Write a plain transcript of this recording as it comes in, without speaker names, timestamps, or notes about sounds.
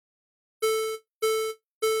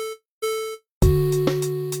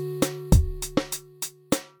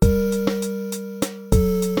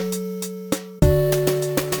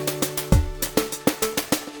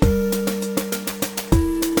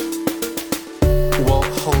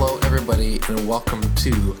everybody, and welcome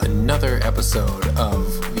to another episode of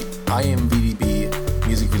the IMVDB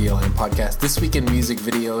Music Video Land Podcast. This Week in Music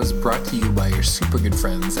Video is brought to you by your super good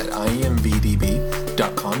friends at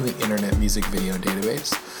imvdb.com, the Internet Music Video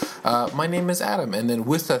Database. My name is Adam, and then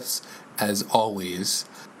with us, as always,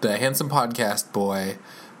 the handsome podcast boy,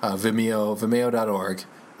 vimeo.org,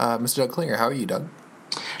 Mr. Doug Klinger. How are you, Doug?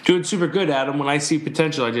 Doing super good, Adam. When I see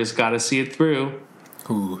potential, I just gotta see it through.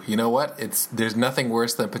 Ooh, you know what? There's nothing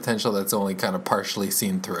worse than potential that's only kind of partially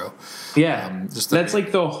seen through. Yeah, that's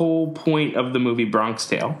like the whole point of the movie Bronx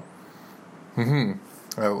Tale.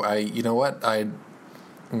 Mm-hmm. You know what? I'm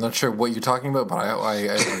not sure what you're talking about, but I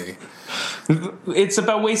agree. It's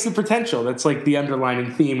about wasted potential. That's like the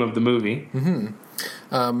underlying theme of the movie. Mm-hmm.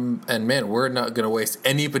 And man, we're not going to waste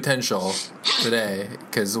any potential today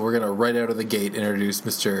because we're going to right out of the gate introduce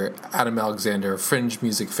Mr. Adam Alexander,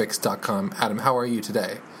 FringeMusicFix.com. Adam, how are you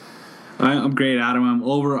today? I'm great, Adam.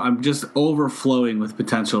 I'm just overflowing with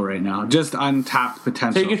potential right now. Just untapped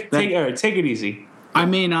potential. Take it easy. I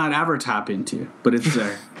may not ever tap into, but it's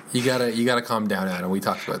there. You gotta calm down, Adam. We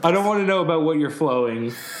talked about this. I don't want to know about what you're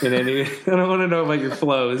flowing in any. I don't want to know about your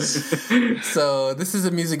flows. So this is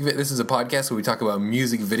a podcast where we talk about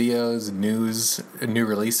music videos, news, new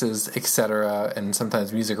releases, etc., and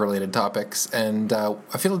sometimes music related topics. And I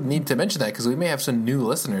feel the need to mention that because we may have some new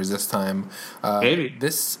listeners this time. Maybe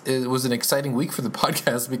this was an exciting week for the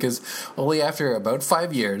podcast because only after about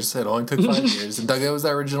 5 years, it only took 5 years, and Doug, that was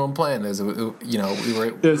our original plan. There's a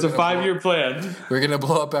 5-year plan. We're gonna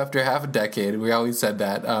blow up after half a decade. We always said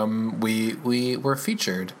that. We were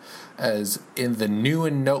featured as in the new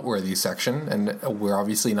and noteworthy section, and we're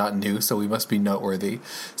obviously not new, so we must be noteworthy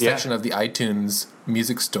section of the iTunes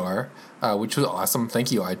Music Store, which was awesome.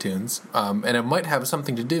 Thank you, iTunes. And it might have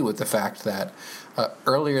something to do with the fact that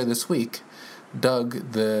earlier this week,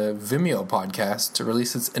 Doug, the Vimeo podcast,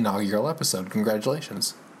 released its inaugural episode.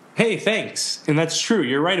 Congratulations. Hey, thanks. And that's true.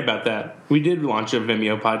 You're right about that. We did launch a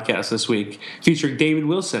Vimeo podcast this week featuring David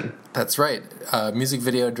Wilson. That's right. Music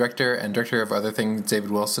video director and director of other things,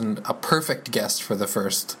 David Wilson, a perfect guest for the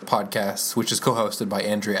first podcast, which is co-hosted by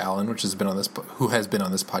Andrea Allen, who has been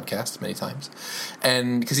on this podcast many times.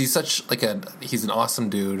 And because he's he's an awesome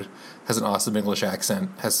dude, has an awesome English accent,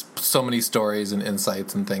 has so many stories and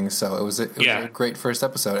insights and things. So it was a great first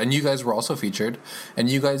episode. And you guys were also featured, and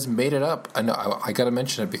you guys made it up. I know I got to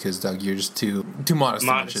mention it because, Doug, you're just too modest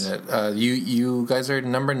to mention it. You guys are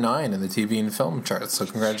number 9 in the TV and film charts, so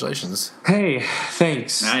congratulations. Hey,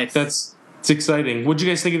 thanks. Nice. It's exciting. What did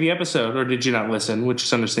you guys think of the episode, or did you not listen, which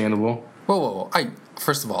is understandable? Whoa.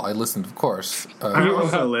 First of all, I listened, of course. I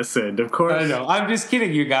also listened, of course. I know. I'm just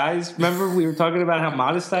kidding, you guys. Remember we were talking about how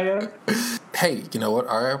modest I am? Hey, you know what?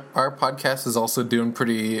 Our podcast is also doing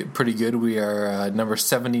pretty good. We are number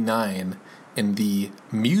 79 in the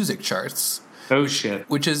music charts. Oh, shit.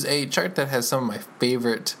 Which is a chart that has some of my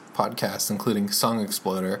favorite podcasts, including Song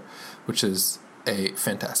Exploder, which is a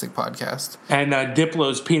fantastic podcast. And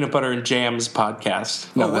Diplo's Peanut Butter and Jams podcast.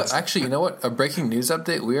 Actually, you know what? A breaking news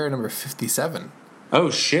update. We are number 57. Oh,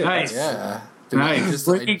 shit. Nice. Yeah. Nice.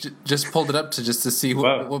 I just pulled it up to see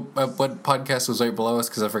what podcast was right below us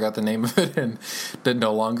because I forgot the name of it and that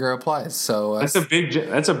no longer applies. So that's a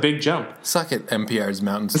big jump. Suck it, NPR's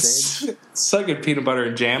Mountain Stage. Suck it, Peanut Butter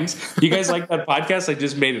and Jams. You guys like that podcast? I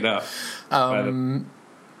just made it up.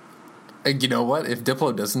 You know what? If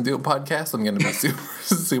Diplo doesn't do a podcast, I'm going to be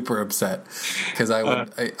super upset because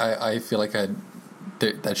I feel like that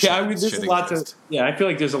should exist. I feel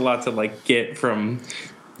like there's a lot to get from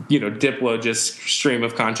Diplo just stream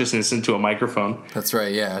of consciousness into a microphone. That's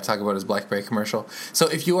right, yeah. Talk about his BlackBerry commercial. So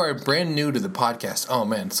if you are brand new to the podcast, oh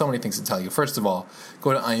man, so many things to tell you. First of all,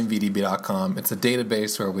 go to imvdb.com. It's a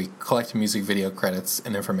database where we collect music video credits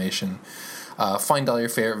and information. Find all your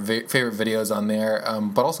favorite videos on there,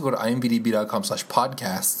 but also go to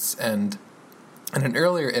imvdb.com/podcasts. And in an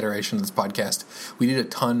earlier iteration of this podcast, we did a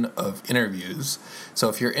ton of interviews. So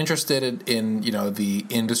if you're interested in the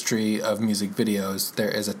industry of music videos,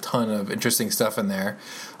 there is a ton of interesting stuff in there,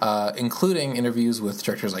 including interviews with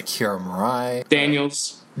directors like Kiara Murai,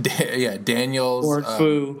 Daniels, Daniels,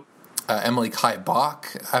 Fu, Emily Kai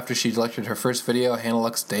Bach after she directed her first video, Hannah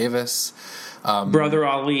Lux Davis, Brother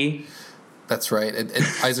Ali. That's right.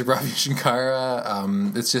 Isaac Ravi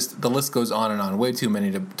Shankara. It's just the list goes on and on. Way too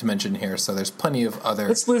many to mention here. So there's plenty of other.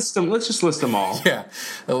 Let's list them. Let's just list them all. Yeah.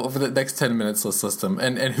 Over the next 10 minutes, let's list them.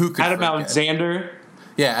 And who could Adam forget? Alexander.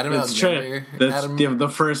 Yeah, Adam Alexander. The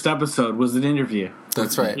first episode was an interview.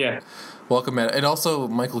 That's right. Yeah. Welcome, Matt. And also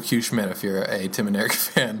Michael Q. Schmidt, if you're a Tim and Eric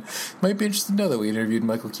fan. Might be interested to know that we interviewed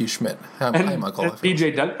Michael Q. Schmidt. Hi, Michael. And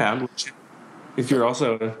BJ Duckpound, if you're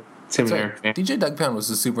also a Tim and Sorry, Eric fan. DJ Doug Pound was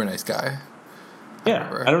a super nice guy.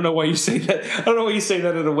 Yeah, I don't know why you say that. I don't know why you say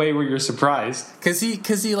that in a way where you're surprised. Because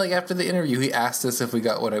he like after the interview, he asked us if we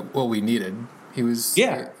got what we needed. He was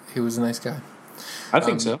he was a nice guy. I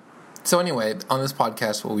think so. So anyway, on this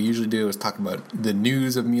podcast, what we usually do is talk about the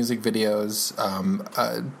news of music videos,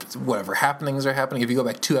 whatever happenings are happening. If you go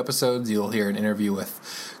back 2 episodes, you'll hear an interview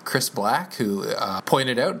with Chris Black, who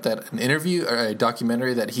pointed out that an interview or a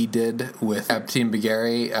documentary that he did with Abtine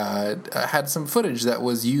Begary had some footage that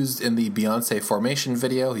was used in the Beyonce Formation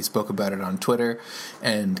video. He spoke about it on Twitter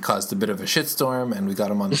and caused a bit of a shitstorm, and we got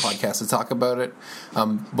him on the podcast to talk about it.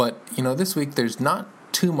 But, this week there's not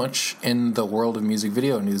too much in the world of music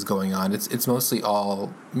video news going on. It's mostly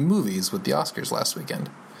all movies with the Oscars last weekend.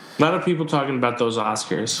 A lot of people talking about those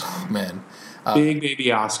Oscars. Oh, man. Big baby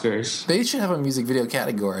Oscars. They should have a music video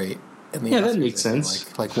category in the Yeah, Oscars. that makes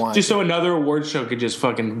sense. Like why? Just so another award show could just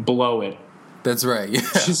fucking blow it. That's right. Yeah.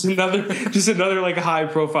 Just another like high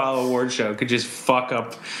profile award show could just fuck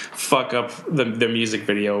up the music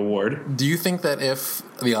video award. Do you think that if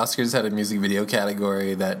the Oscars had a music video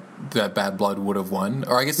category that Bad Blood would have won?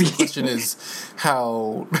 Or I guess the question is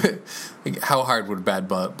how hard would Bad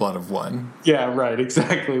Blood have won? Yeah, right,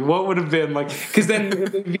 exactly. What would have been like because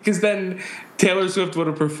then Taylor Swift would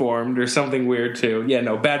have performed or something weird too. Yeah,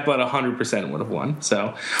 no, Bad Blood 100% would have won.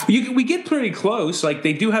 So we get pretty close. Like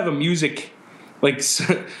they do have a music like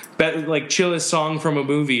chillest song from a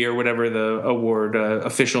movie or whatever the award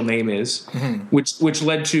official name is, which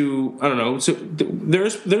led to I don't know. So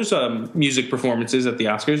there's music performances at the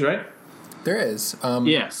Oscars, right? There is.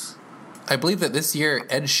 Yes. I believe that this year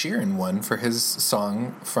Ed Sheeran won for his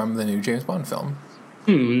song from the new James Bond film.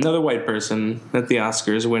 Another white person at the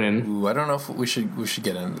Oscars winning. Ooh, I don't know if we should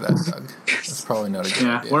get into that, Doug. That's probably not a good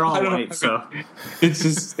idea. We're all white, so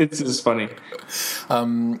It's just funny.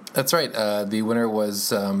 That's right. The winner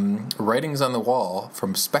was Writings on the Wall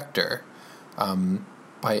from Spectre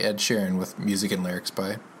by Ed Sheeran with music and lyrics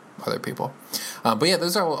by other people. But yeah,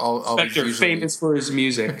 those are all Spectre, usually famous for his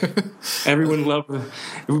music. Everyone loved.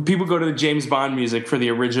 People go to the James Bond music for the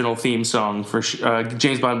original theme song for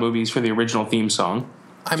James Bond movies for the original theme song.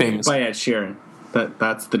 Famous by Ed Sheeran.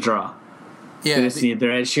 That's the draw. Yeah, They just need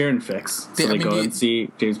their Ed Sheeran fix, so they go and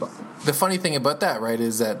see James Bond. The funny thing about that, right,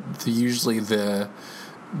 is that usually the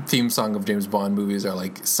theme song of James Bond movies are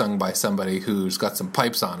like sung by somebody who's got some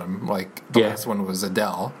pipes on them. Like the last one was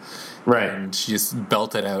Adele. Right. And she just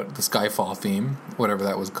belted out the Skyfall theme, whatever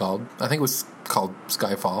that was called. I think it was called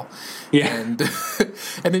Skyfall. Yeah. And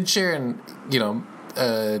then Sharon,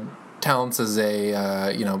 talents as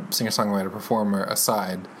a singer-songwriter performer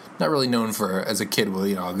aside, not really known for as a kid with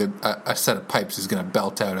a set of pipes who's going to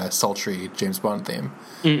belt out a sultry James Bond theme.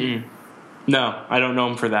 No, I don't know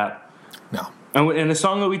him for that. No. And a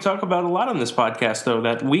song that we talk about a lot on this podcast, though,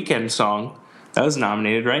 that Weekend song, that was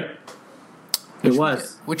nominated, right? It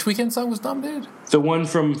was. Which Weekend song was nominated? The one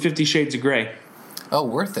from 50 Shades of Grey. Oh,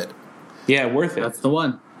 Worth It. Yeah, Worth It. That's the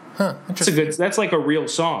one. Huh, interesting. That's like a real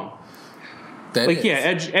song. That like, is. yeah,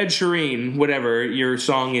 Ed Sheeran, whatever, your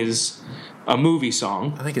song is a movie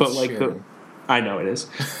song. I think it's like Sheeran. I know it is.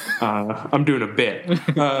 I'm doing a bit.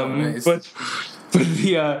 Nice. But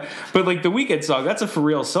like the Weekend song, that's a for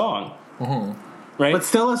real song. Right? But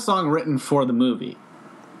still a song written for the movie.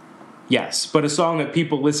 Yes, but a song that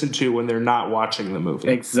people listen to when they're not watching the movie.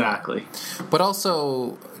 Exactly. But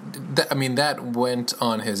also, that went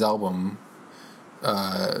on his album,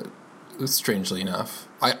 strangely enough.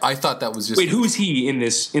 I thought that was just... Wait, who is he in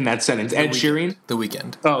that sentence? Ed Sheeran? The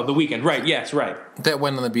Weeknd. Oh, The Weeknd. Right, yes, right. That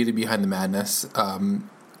went on the Beauty Behind the Madness.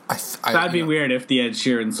 That'd be weird if the Ed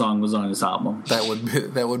Sheeran song was on his album.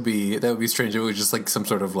 That would be strange. It was just like some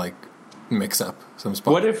sort of like mix up, some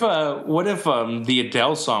spot. What if the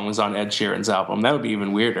Adele song was on Ed Sheeran's album? That would be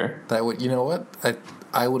even weirder. That would, you know what?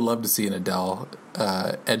 I would love to see an Adele,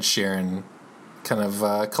 Ed Sheeran kind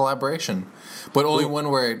of collaboration, but only one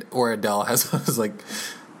where Adele has like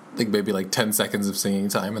maybe like 10 seconds of singing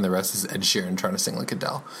time, and the rest is Ed Sheeran trying to sing like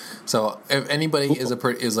Adele. So if anybody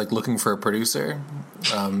is like looking for a producer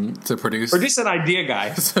to produce, or just an idea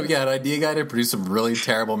guy. So yeah, an idea guy to produce some really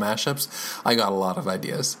terrible mashups. I got a lot of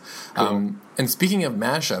ideas. Cool. And speaking of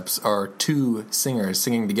mashups, are 2 singers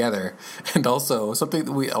singing together, and also something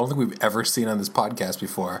that I don't think we've ever seen on this podcast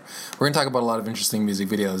before. We're going to talk about a lot of interesting music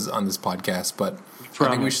videos on this podcast, but I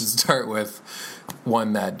think we should start with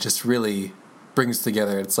one that just really brings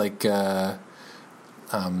together. It's like peanut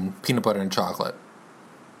butter and chocolate.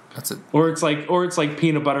 That's it. Or it's like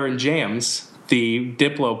peanut butter and jams, the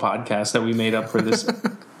Diplo podcast that we made up for this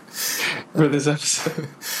for this episode.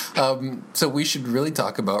 So we should really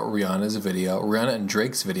talk about Rihanna and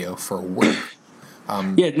Drake's video for Work,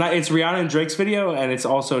 It's Rihanna and Drake's video, and it's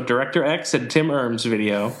also Director X and Tim Erm's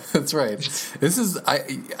video. That's right. This is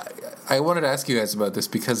I wanted to ask you guys about this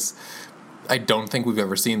because I don't think we've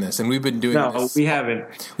ever seen this, and we've been doing No, this. we haven't.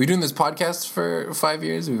 We've been doing this podcast for 5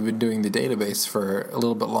 years. We've been doing the database for a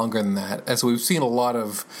little bit longer than that, and so we've seen a lot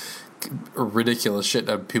of ridiculous shit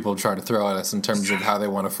that people try to throw at us in terms of how they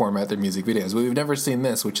want to format their music videos. But we've never seen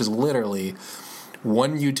this, which is literally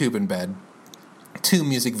one YouTube embed, 2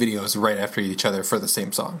 music videos right after each other for the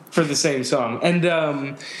same song. And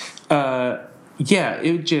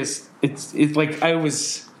it's like I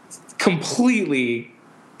was completely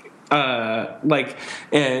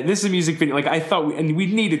this is a music video. Like I thought, and we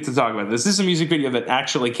needed to talk about this. This is a music video that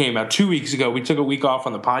actually came out 2 weeks ago. We took a week off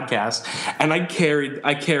on the podcast, and I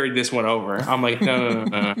carried this one over. I'm like,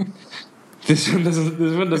 no. This one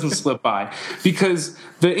doesn't slip by, because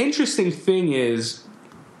the interesting thing is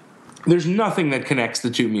there's nothing that connects the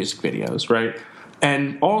 2 music videos, right?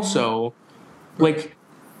 And also, like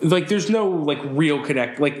there's no like real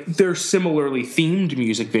connect. Like they're similarly themed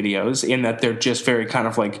music videos in that they're just very kind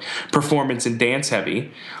of like performance and dance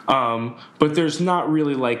heavy, but there's not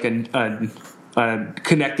really like a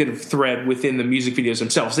connected thread within the music videos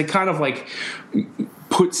themselves. They kind of like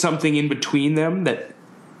put something in between them that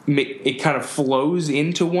it kind of flows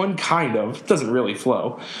into one. Kind of doesn't really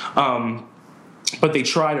flow. But they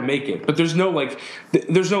try to make it. But there's no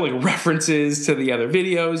references to the other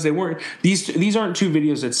videos. They weren't these aren't 2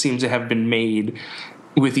 videos that seem to have been made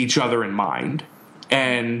with each other in mind.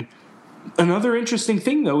 And another interesting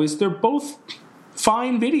thing though is they're both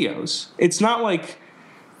fine videos. It's not like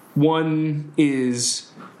one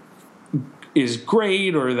is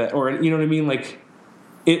great or you know what I mean? Like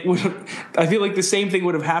I feel like the same thing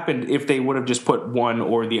would have happened if they would have just put one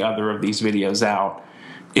or the other of these videos out.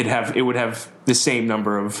 It would have the same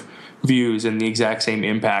number of views and the exact same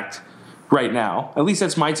impact right now. At least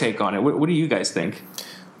that's my take on it. What do you guys think?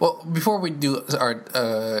 Well, before we do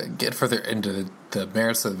get further into the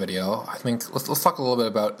merits of the video, I think let's talk a little bit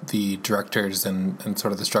about the directors and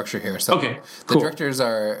sort of the structure here. So okay, the directors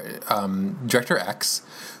are Director X,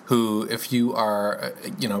 who, if you are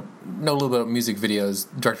know a little bit about music videos,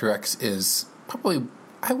 Director X is probably,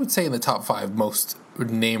 I would say, in the top 5 most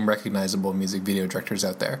name recognizable music video directors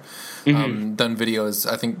out there. Done videos,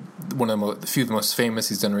 I think one of the few of the most famous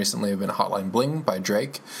he's done recently have been Hotline Bling by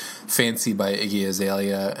Drake, Fancy by Iggy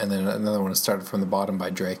Azalea, and then another one is Started From the Bottom by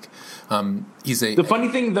Drake. The funny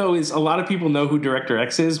thing though is a lot of people know who Director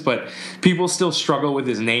X is, but people still struggle with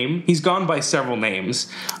his name. He's gone by several names.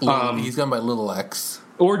 He's gone by Little X.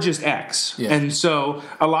 Or just X. Yeah. And so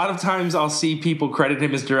a lot of times I'll see people credit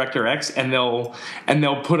him as Director X, and they'll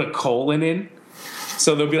put a colon in.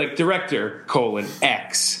 So they'll be like Director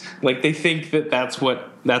X. Like they think that that's what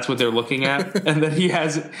they're looking at, and that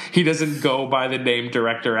he doesn't go by the name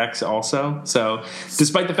Director X also. So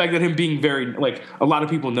despite the fact that him being very, like, a lot of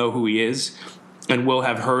people know who he is and will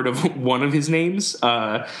have heard of one of his names,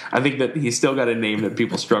 I think that he's still got a name that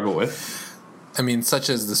people struggle with. I mean, such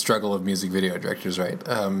as the struggle of music video directors, right?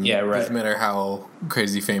 Yeah, right. It doesn't matter how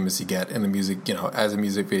crazy famous you get in the music, as a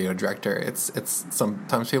music video director, it's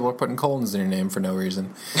sometimes people are putting colons in your name for no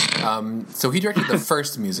reason. So he directed the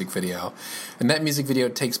first music video, and that music video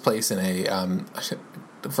takes place in a,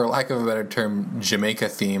 for lack of a better term,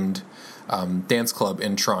 Jamaica-themed dance club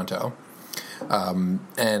in Toronto.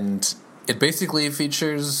 And it basically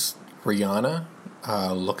features Rihanna,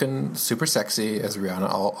 looking super sexy, as Rihanna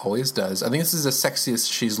always does. I think this is the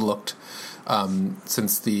sexiest she's looked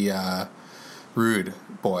since the Rude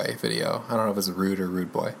Boy video. I don't know if it's a Rude or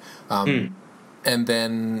Rude Boy. And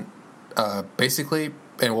then basically,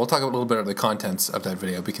 and we'll talk a little bit of the contents of that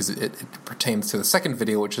video because it pertains to the second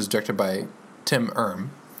video, which is directed by Tim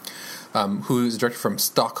Erm, who is a director from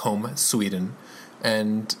Stockholm, Sweden,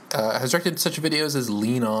 and has directed such videos as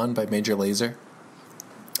Lean On by Major Lazer,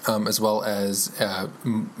 as well as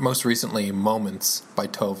most recently Moments by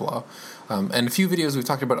Tovlo. And a few videos we've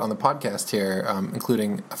talked about on the podcast here,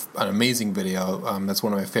 including an amazing video that's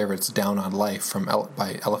one of my favorites, Down on Life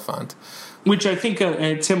by Elephant. Which I think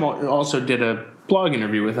Tim also did a blog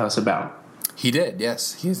interview with us about. He did,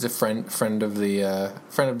 yes. He's a friend of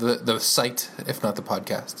the site, if not the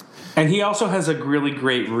podcast. And he also has a really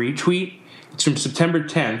great retweet. It's from September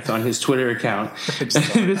 10th on his Twitter account.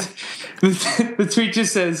 The tweet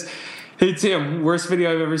just says, "Hey Tim, worst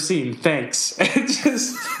video I've ever seen. Thanks."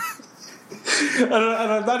 And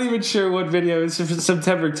I'm not even sure what video is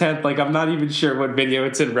September 10th. Like, I'm not even sure what video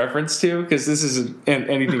it's in reference to because this isn't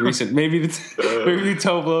anything recent. Maybe the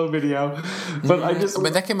Toblo video, but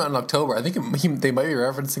But that came out in October. I think they might be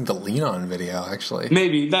referencing the Lean On video. Actually,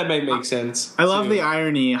 maybe that might make sense. I love the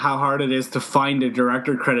irony how hard it is to find a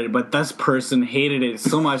director credit, but this person hated it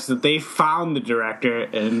so much that they found the director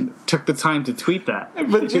and took the time to tweet that.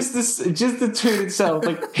 But just the tweet itself,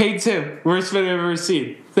 like, "Hey Tim, worst video I've ever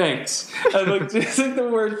seen. Thanks." And like just like the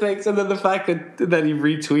word "thanks," and then the fact that he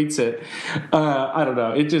retweets it. I don't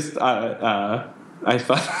know. It just I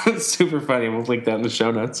thought it was super funny. We'll link that in the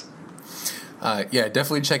show notes. Yeah,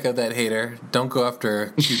 definitely check out that hater. Don't go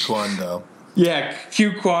after Q Quan though. Yeah,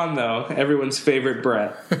 Q Quan though, everyone's favorite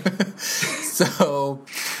Brett. So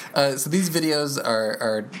these videos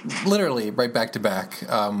are literally right back to back,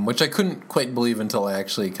 which I couldn't quite believe until I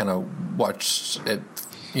actually kind of watched it,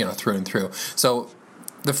 through and through. So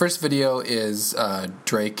the first video is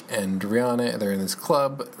Drake and Rihanna. They're in this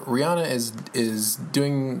club. Rihanna is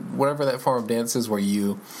doing whatever that form of dance is, where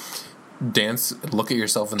you dance, look at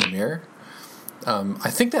yourself in the mirror. I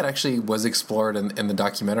think that actually was explored in the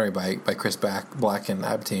documentary by Chris Black and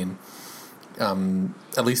Abtine.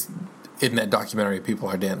 At least in that documentary, people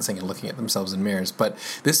are dancing and looking at themselves in mirrors. But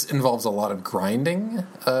this involves a lot of grinding,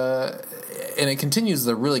 and it continues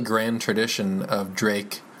the really grand tradition of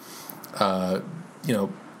Drake,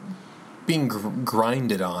 being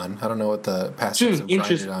grinded on. I don't know what the past tense of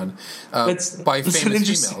grinded on by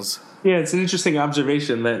famous females. Yeah, it's an interesting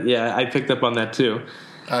observation that I picked up on that too.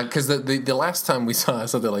 Because the last time we saw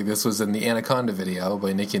something like this was in the Anaconda video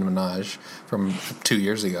by Nicki Minaj from 2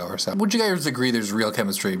 years ago or so. Would you guys agree there's real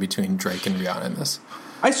chemistry between Drake and Rihanna in this?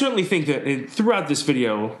 I certainly think that throughout this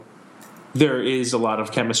video, there is a lot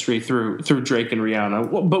of chemistry through Drake and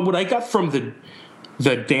Rihanna. But what I got from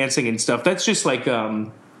the dancing and stuff, that's just like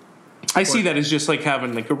I see that as just like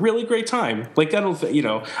having like a really great time. Like I don't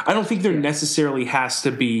think there necessarily has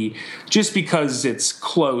to be, just because it's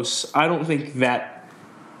close. I don't think that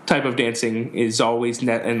type of dancing is always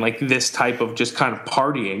and like this type of just kind of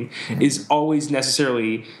partying is always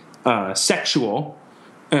necessarily sexual,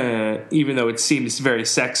 even though it seems very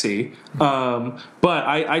sexy. But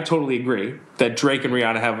I totally agree that Drake and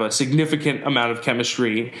Rihanna have a significant amount of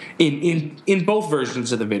chemistry in both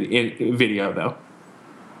versions of the video though.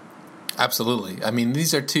 Absolutely. I mean,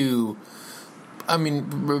 these are two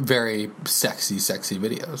very sexy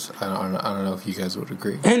videos. I don't know if you guys would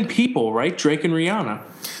agree. And people, right? Drake and Rihanna.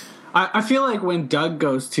 I feel like when Doug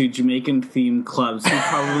goes to Jamaican-themed clubs, he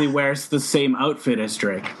probably wears the same outfit as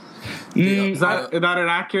Drake. Is that an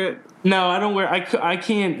accurate? No, I don't wear. I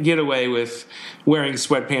can't get away with wearing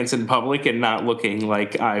sweatpants in public and not looking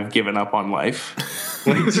like I've given up on life.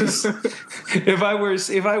 Like just if I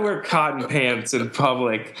wear cotton pants in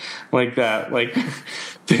public like that, like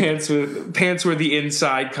pants where the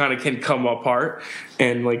inside kind of can come apart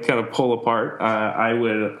and like kind of pull apart, I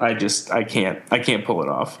can't pull it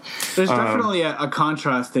off. There's definitely a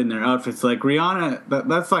contrast in their outfits. Like Rihanna,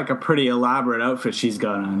 that's like a pretty elaborate outfit she's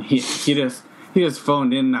got on. He just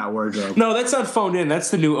phoned in that wardrobe. No, that's not phoned in. That's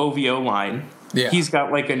the new OVO line. Yeah, he's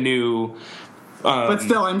got like a new. But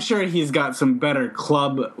still, I'm sure he's got some better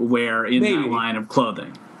club wear in that line of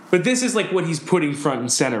clothing. But this is like what he's putting front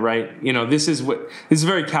and center, right? This is a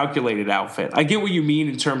very calculated outfit. I get what you mean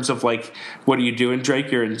in terms of like, what are you doing, Drake?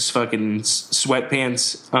 You're in fucking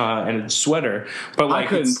sweatpants and a sweater. But like, I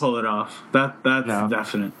couldn't pull it off. That's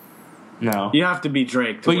definite. No, you have to be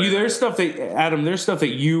Drake. There's stuff that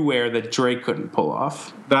you wear that Drake couldn't pull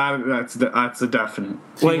off. That's a definite.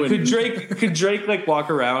 Like, could Drake like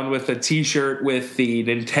walk around with a T-shirt with the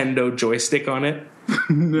Nintendo joystick on it?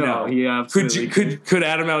 No, he absolutely could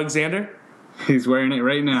Adam Alexander? He's wearing it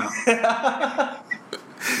right now.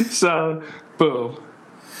 So, boom.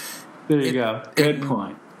 There you go. Good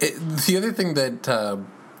point. The other thing that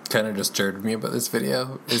kind of disturbed me about this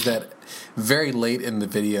video is that very late in the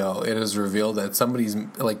video, it is revealed that somebody's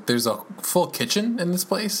like, there's a full kitchen in this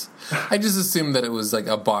place. I just assumed that it was like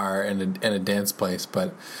a bar and a dance place,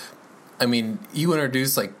 but I mean, you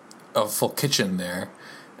introduce like a full kitchen there,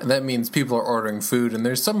 and that means people are ordering food, and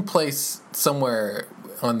there's some place somewhere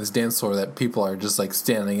on this dance floor that people are just like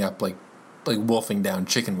standing up, like wolfing down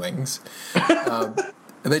chicken wings.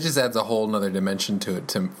 And that just adds a whole nother dimension to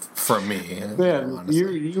it for me. Man,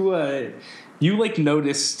 you like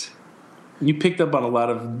noticed. You picked up on a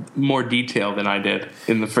lot of more detail than I did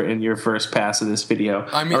in your first pass of this video.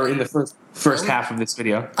 I mean, or in the first half of this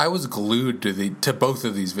video. I was glued to both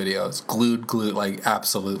of these videos. Glued, like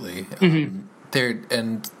absolutely.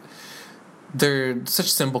 Mm-hmm. they're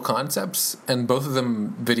such simple concepts, and both of the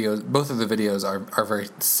videos are very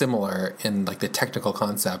similar in like the technical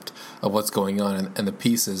concept of what's going on and the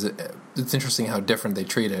pieces. It's interesting how different they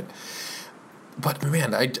treat it. But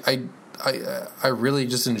man, I really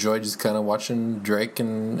just enjoyed just kind of watching Drake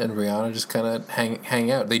and Rihanna just kind of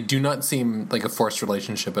hang out. They do not seem like a forced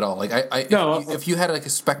relationship at all. Like if you had like a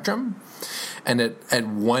spectrum, and at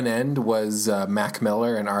one end was Mac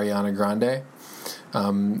Miller and Ariana Grande,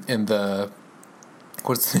 in the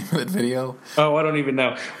what's the name of that video? Oh, I don't even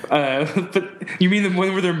know. But you mean the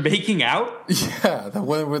one where they're making out? Yeah, the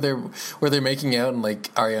one where they're making out, and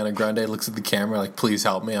like Ariana Grande looks at the camera like, "Please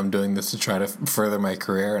help me. I'm doing this to try to further my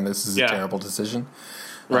career, and this is a terrible decision."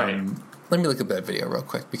 Right. Let me look at that video real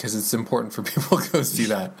quick because it's important for people to go see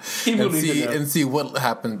that and see what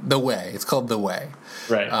happened. The Way. It's called The Way.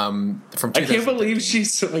 Right. From I can't believe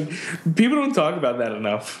she's like. People don't talk about that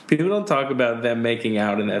enough. People don't talk about them making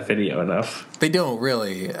out in that video enough. They don't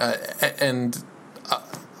really, and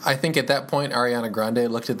I think at that point Ariana Grande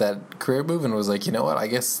looked at that career move and was like, you know what? I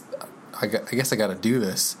guess I got to do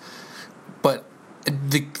this. But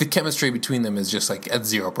the chemistry between them is just like at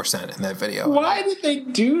 0% in that video. Why did they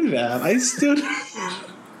do that? I still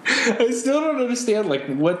don't understand. Like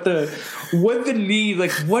what the need?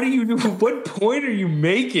 Like what are you doing? What point are you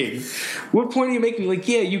making? What point are you making? Like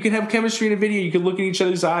yeah, you can have chemistry in a video. You can look in each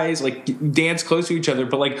other's eyes, like dance close to each other.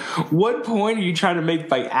 But like, what point are you trying to make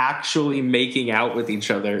by actually making out with each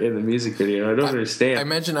other in the music video? I don't understand. I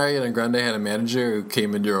imagine Ariana Grande had a manager who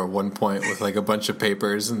came into her at one point with like a bunch of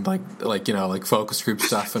papers and like you know like focus group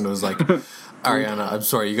stuff, and was like, Ariana, I'm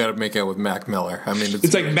sorry, you got to make out with Mac Miller. I mean,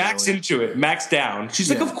 it's like Max into it, Max down. She's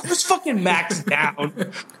like, of course, fucking Max down.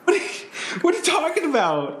 What are you talking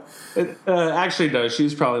about? Actually, no, she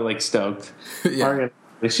was probably like stoked. Yeah.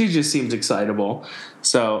 She just seems excitable.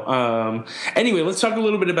 So, anyway, let's talk a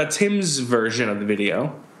little bit about Tim's version of the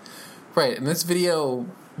video. Right, and this video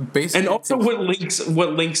basically, and also what links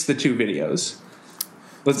the two videos.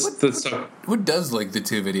 Let's talk. What does link the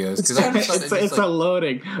two videos? Because it's a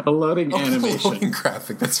loading animation. A loading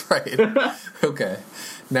graphic. That's right. Okay,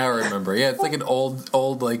 now I remember. Yeah, it's like an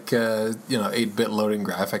old like 8-bit loading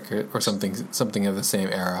graphic or something of the same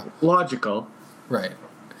era. Logical. Right.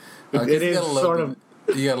 It is sort of.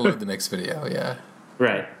 You got to load the next video. Yeah.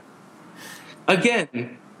 Right.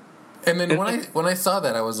 Again. And then when I saw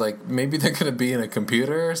that, I was like, maybe they're going to be in a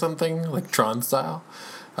computer or something, like Tron style.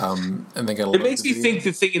 And they got. It makes me think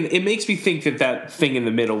it makes me think that thing in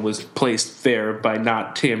the middle was placed there by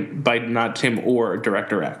not Tim or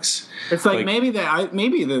Director X. It's like maybe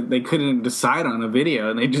they couldn't decide on a video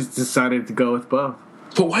and they just decided to go with both.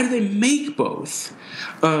 But why do they make both?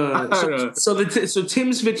 So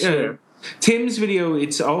Tim's video. Sure. Tim's video.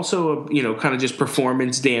 It's also a kind of just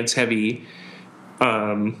performance dance heavy.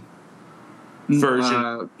 Version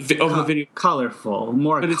of the video, colorful,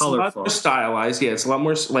 more colorful. It's a lot more stylized. Yeah, it's a lot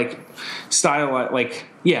more like stylized. Like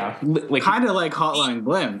kind of like Hotline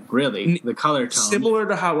Bling, really. The color tone similar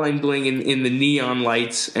to Hotline Bling in the neon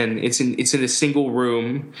lights, and it's in a single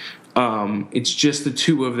room. It's just the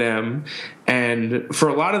two of them, and for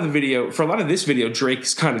a lot of this video,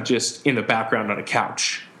 Drake's kind of just in the background on a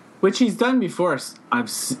couch, which he's done before. I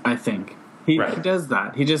think he does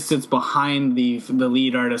that. He just sits behind the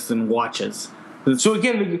lead artist and watches. So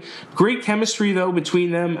again, great chemistry though between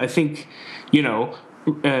them. I think,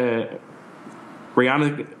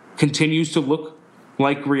 Rihanna continues to look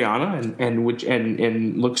like Rihanna,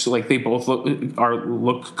 and looks like they both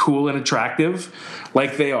look cool and attractive,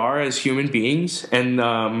 like they are as human beings, and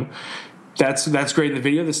that's great in the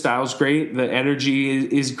video. The style's great, the energy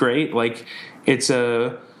is great. Like it's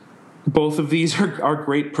both of these are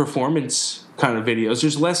great performance kind of videos.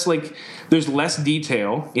 There's less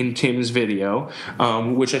detail in Tim's video,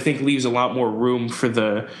 which I think leaves a lot more room for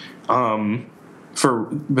the Rihanna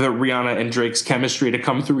and Drake's chemistry to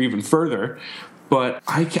come through even further. But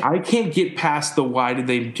I can't get past the why did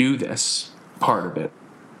they do this part of it.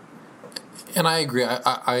 And I agree.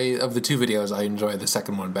 I of the two videos, I enjoy the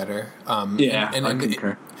second one better. I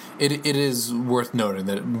concur. It is worth noting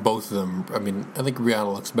that both of them. I mean, I think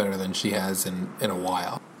Rihanna looks better than she has in a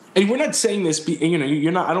while. And we're not saying this.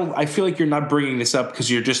 You're not. I feel like you're not bringing this up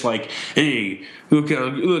because you're just like, hey, look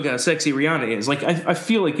how sexy Rihanna is. Like I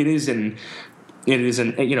feel like it is in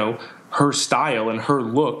her style and her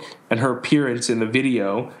look and her appearance in the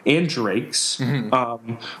video and Drake's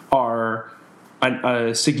are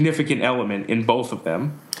a significant element in both of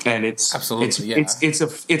them. And it's absolutely it's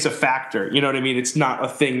a factor. You know what I mean? It's not a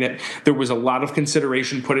thing that there was a lot of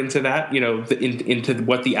consideration put into that. Into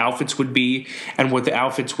what the outfits would be and what the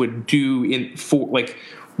outfits would do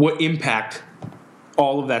what impact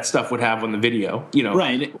all of that stuff would have on the video.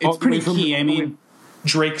 Right. It's all the pretty way from key. I mean,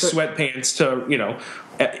 Drake sweatpants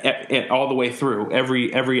to all the way through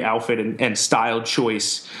every outfit and style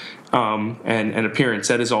choice and appearance.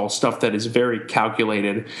 That is all stuff that is very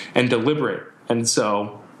calculated and deliberate. And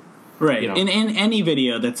so, right. In any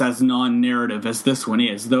video that's as non-narrative as this one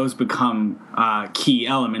is, those become key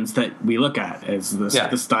elements that we look at as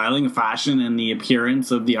the styling, fashion, and the appearance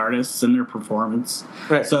of the artists and their performance.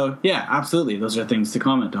 Right. So, yeah, absolutely. Those are things to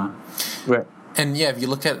comment on. Right. And yeah, if you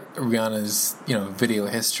look at Rihanna's, video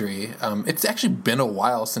history, it's actually been a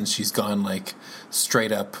while since she's gone like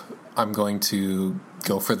straight up. I'm going to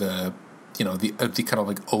go for the kind of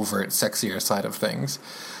like overt, sexier side of things.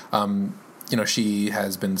 She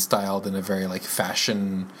has been styled in a very like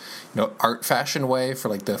fashion, art fashion way for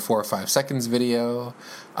like the 4 or 5 seconds video.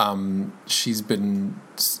 She's been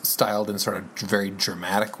styled in sort of very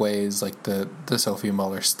dramatic ways, like the Sophie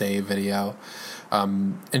Muller Stay video.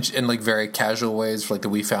 And like very casual ways for like the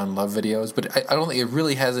We Found Love videos, but I don't think it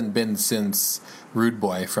really hasn't been since Rude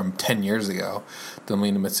Boy from 10 years ago, the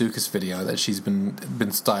Melina Matsoukas video, that she's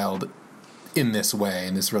been styled in this way,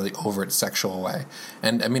 in this really overt sexual way.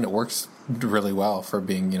 And I mean, it works really well for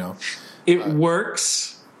being, it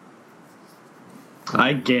works.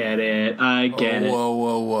 I get it.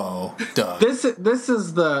 Whoa, Doug. This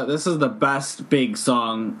is the best big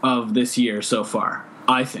song of this year so far,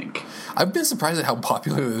 I think. I've been surprised at how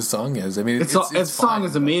popular this song is. I mean, this song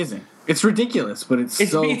is amazing. It's ridiculous, but it's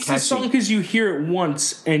so catchy. It's a song because you hear it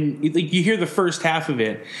once, and like you hear the first half of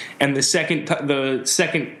it, and the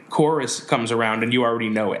second chorus comes around, and you already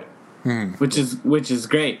know it. Which is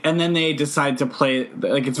great. And then they decide to play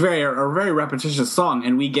like it's a very repetitious song,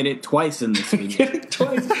 and we get it twice in this video.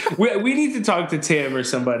 We need to talk to Tim or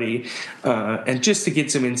somebody, and just to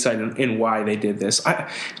get some insight in why they did this.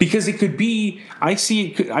 Because it could be, I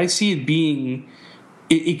see it being,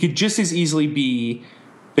 it could just as easily be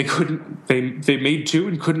they made 2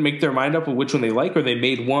 and couldn't make their mind up on which one they like, or they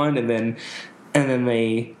made 1 and then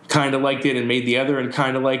they kind of liked it and made the other and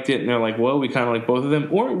kind of liked it, and they're like, well, we kind of like both of them.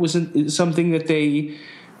 Or it was something that they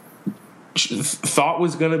thought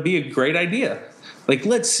was going to be a great idea. Like,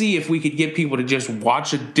 let's see if we could get people to just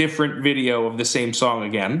watch a different video of the same song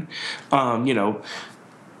again.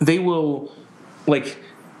 They will, like,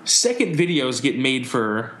 second videos get made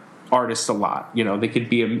for artists a lot. They could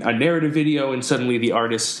be a narrative video, and suddenly the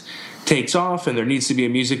artist takes off, and there needs to be a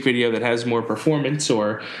music video that has more performance,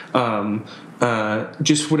 or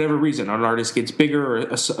just whatever reason, an artist gets bigger, or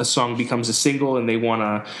a song becomes a single, and they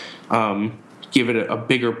want to give it a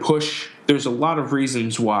bigger push. There's a lot of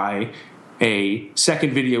reasons why a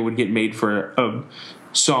second video would get made for a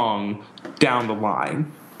song down the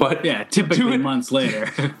line. But yeah, typically months later.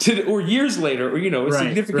 Or years later, or a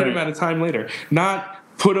significant amount of time later. Not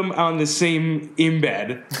put them on the same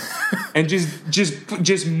embed and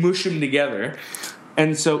just mush them together.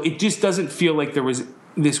 And so it just doesn't feel like there was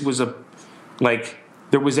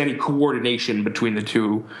any coordination between the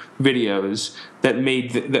two videos that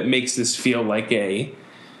makes this feel like the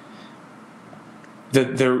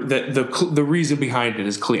reason behind it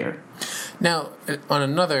is clear. Now, on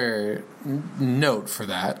another note for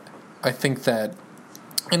that, I think that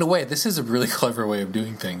in a way this is a really clever way of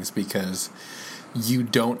doing things, because you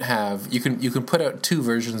don't have, you can put out 2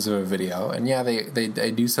 versions of a video, and yeah,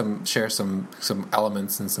 they do share some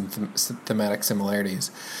elements and some thematic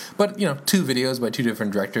similarities, but 2 videos by 2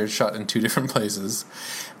 different directors shot in 2 different places,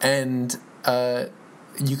 and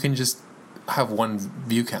you can just have 1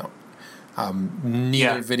 view count.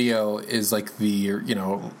 Neither video is like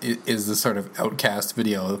is the sort of outcast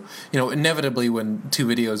video. Inevitably when 2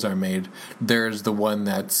 videos are made, there's the one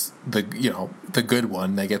that's the good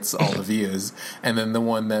one that gets all the views, and then the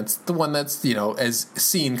one that's as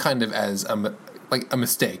seen kind of as a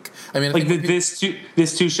mistake. I mean, like this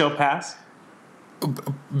too shall pass.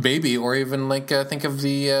 Maybe, or even think of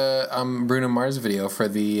the Bruno Mars video for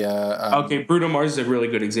the okay, Bruno Mars is a really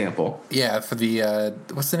good example. Yeah, for the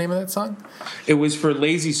what's the name of that song? It was for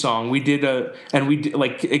Lazy Song. We did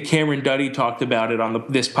Cameron Duddy talked about it on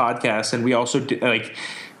this podcast, and we also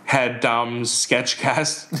had Dom's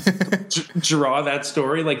Sketchcast draw that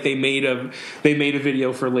story. Like they made a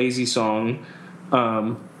video for Lazy Song.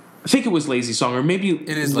 I think it was Lazy Song, or maybe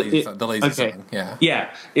it is the Lazy Song.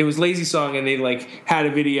 Yeah, it was Lazy Song, and they had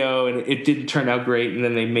a video, and it didn't turn out great, and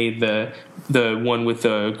then they made the one with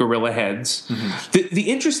the gorilla heads. Mm-hmm.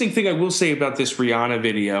 The interesting thing I will say about this Rihanna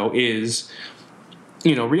video is,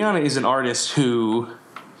 Rihanna is an artist who,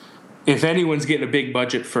 if anyone's getting a big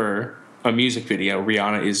budget for a music video,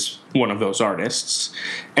 Rihanna is one of those artists,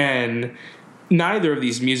 and neither of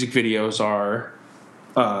these music videos are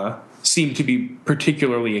seem to be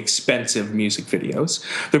particularly expensive music videos.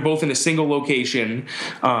 They're both in a single location,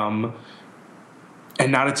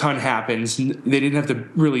 and not a ton happens. They didn't have to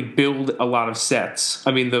really build a lot of sets.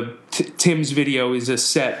 I mean, Tim's video is a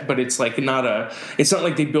set, but it's like it's not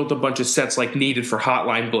like they built a bunch of sets like needed for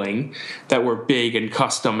Hotline Bling that were big and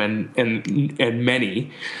custom and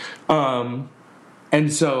many.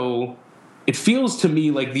 And so it feels to me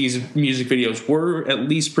like these music videos were at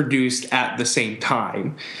least produced at the same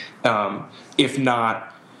time, if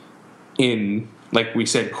not in, like we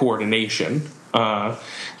said, coordination.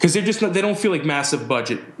 Because they don't feel like massive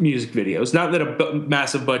budget music videos. Not that a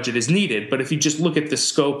massive budget is needed, but if you just look at the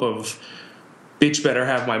scope of "Bitch Better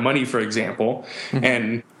Have My Money," for example,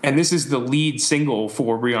 and this is the lead single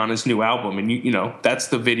for Rihanna's new album, and you know that's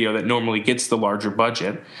the video that normally gets the larger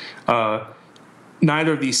budget.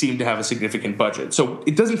 Neither of these seem to have a significant budget, so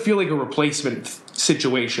it doesn't feel like a replacement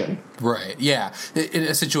situation. Right, yeah. In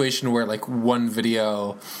a situation where, like, one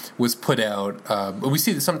video was put out, we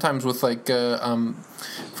see this sometimes with, like,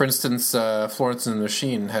 for instance, Florence and the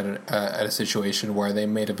Machine had a situation where they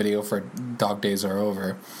made a video for Dog Days Are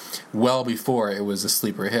Over well before it was a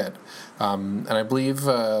sleeper hit. And I believe,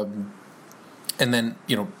 and then,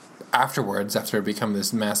 you know, afterwards, after it became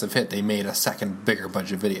this massive hit, they made a second bigger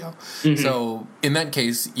budget video. Mm-hmm. So in that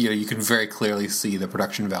case, you know, you can very clearly see the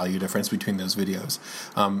production value difference between those videos.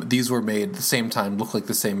 These were made at the same time, look like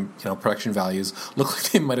the same, you know, production values, look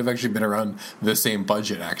like they might have actually been around the same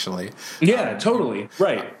budget, actually. Yeah, totally.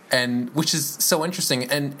 Right. And which is so interesting.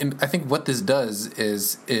 And I think what this does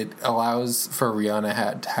is it allows for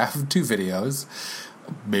Rihanna to have two videos.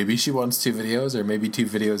 Maybe she wants two videos, or maybe two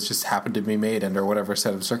videos just happen to be made under whatever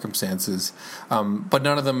set of circumstances. But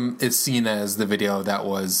none of them is seen as the video that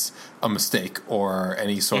was a mistake or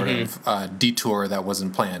any sort of detour that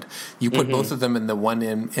wasn't planned. You put both of them in the one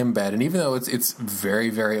embed, and even though it's very,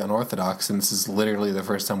 very unorthodox, and this is literally the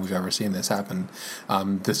first time we've ever seen this happen,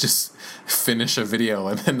 let's just finish a video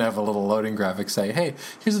and then have a little loading graphic say, hey,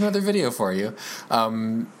 here's another video for you. I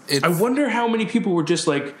wonder how many people were just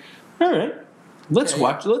like, all right, let's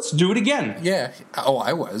watch. Yeah. Let's do it again. Yeah. Oh,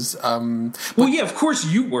 I was. Well, yeah, of course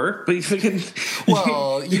you were. But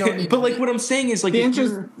well, you know. But like, what I'm saying is, like,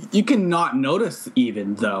 you can not notice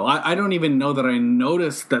even though. I don't even know that I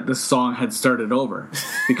noticed that the song had started over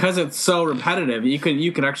because it's so repetitive. You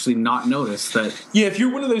could actually not notice that. Yeah, if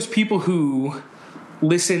you're one of those people who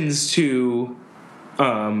listens to,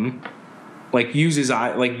 like, uses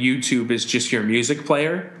like YouTube as just your music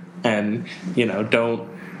player, and you know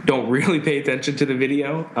don't really pay attention to the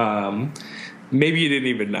video, maybe you didn't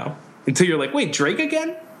even know until you're like, wait, Drake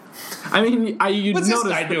again? I mean, you'd What's notice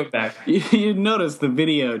this guy doing back? You'd notice the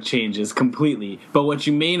video changes completely, but what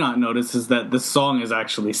you may not notice is that the song is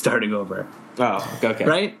actually starting over. Oh, okay.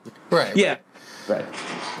 Right? Yeah. Right.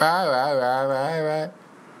 Right.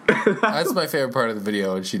 That's my favorite part of the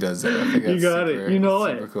video when she does it. I think you got it. You know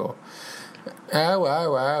it. Super cool. It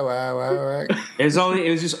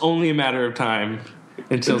was just only a matter of time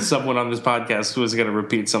until someone on this podcast was going to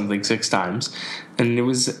repeat something 6 times, and it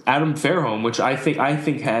was Adam Fairholm, which I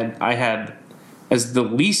had as the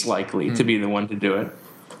least likely to be the one to do it.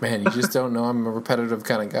 Man, you just don't know I'm a repetitive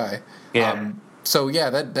kind of guy. Yeah. So yeah,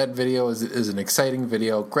 that video is an exciting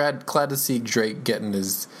video. Glad to see Drake getting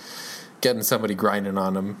somebody grinding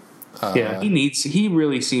on him. Yeah, he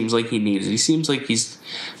really seems like he needs it. He seems like he's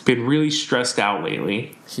been really stressed out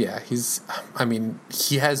lately. Yeah,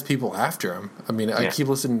 he has people after him. I mean, I keep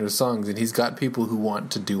listening to his songs, and he's got people who want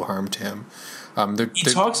to do harm to him. He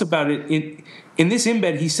talks about it in this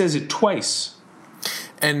embed. He says it twice.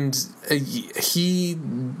 And he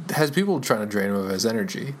has people trying to drain him of his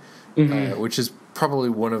energy, which is probably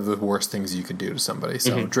one of the worst things you could do to somebody.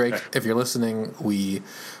 So, Drake, if you're listening, we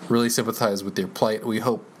really sympathize with your plight. We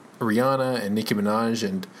hope Rihanna and Nicki Minaj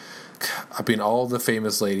and, I mean, all the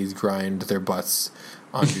famous ladies grind their butts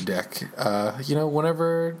on your deck.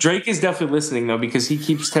 Whenever Drake is definitely listening though, because he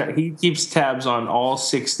keeps tabs on all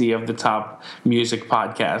 60 of the top music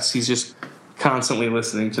podcasts. He's just constantly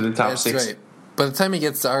listening to the top 60. Right. By the time he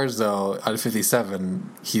gets to ours, though, out of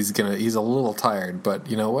 57, he's a little tired. But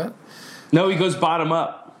you know what? No, he goes bottom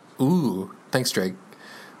up. Ooh, thanks, Drake.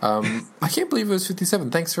 I can't believe it was 57.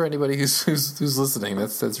 Thanks for anybody who's listening.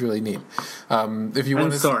 That's really neat. If you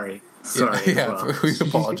want, sorry. Yeah, we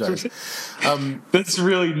apologize. That's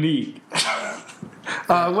really neat.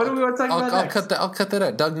 What do we want to talk about next? I'll cut that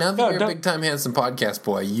out, Doug. Now that you're a big time handsome podcast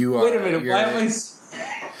boy, you are. Wait a minute. Why am I?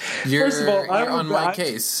 First of all, you're on my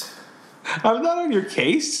case. I'm not on your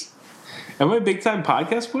case. Am I a big time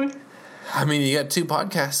podcast boy? I mean, you got 2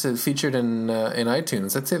 podcasts featured in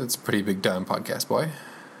iTunes. I'd say that's a pretty big time podcast boy.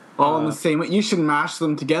 all in the same way. You should mash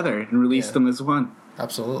them together and release them as one.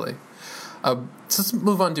 Absolutely. So let's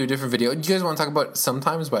move on to a different video. Do you guys want to talk about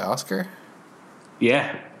Sometimes by Oscar?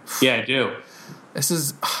 Yeah, I do.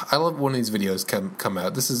 I love when these videos come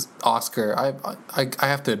out. This is Oscar. I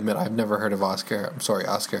have to admit, I've never heard of Oscar. I'm sorry,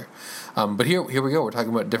 Oscar. But here we go. We're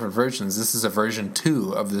talking about different versions. This is a version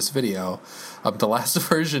 2 of this video. The last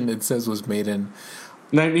version, it says, was made in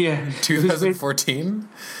 2014.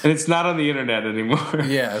 And it's not on the internet anymore.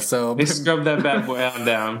 Yeah, so... They scrubbed that bad boy on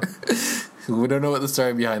down. We don't know what the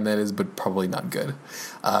story behind that is, but probably not good.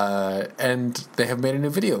 And they have made a new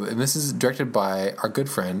video, and this is directed by our good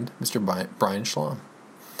friend, Mr. Brian Schlom.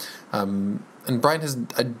 And Brian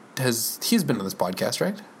he's been on this podcast,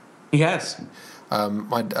 right? Yes.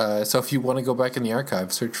 So if you want to go back in the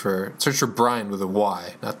archive, search for Brian with a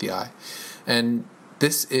Y, not the I. And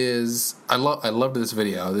this is I loved this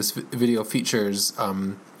video. This video features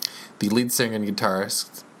the lead singer and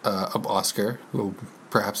guitarist of Oscar, who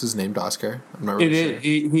perhaps is named Oscar. I'm not really sure.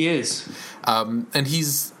 He is. And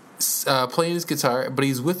he's playing his guitar, but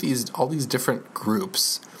he's with all these different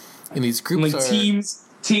groups. And these groups like are...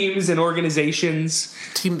 Teams and organizations.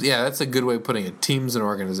 Teams, yeah, that's a good way of putting it. Teams and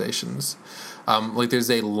organizations. Like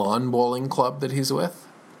there's a lawn bowling club that he's with.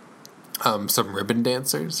 Some ribbon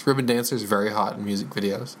dancers. Ribbon dancers, very hot in music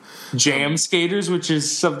videos. Jam skaters, which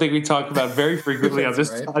is something we talk about very frequently on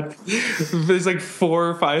this pod. There's like 4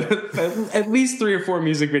 or 5, at least 3 or 4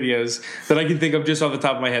 music videos that I can think of just off the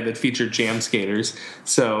top of my head that feature jam skaters.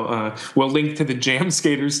 So we'll link to the jam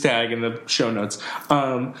skaters tag in the show notes.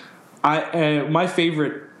 My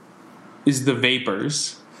favorite is the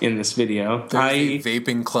Vapors in this video. There's a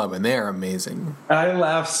vaping club, and they are amazing. I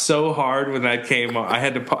laughed so hard when that came on. I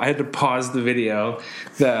had to pause the video.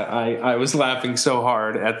 That I was laughing so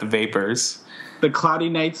hard at the Vapors. The Cloudy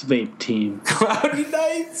Nights vape team. Cloudy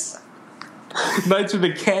Nights. Nights with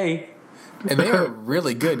a K. And they are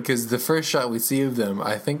really good because the first shot we see of them,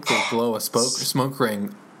 I think they blow a smoke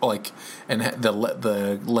ring, and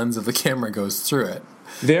the lens of the camera goes through it.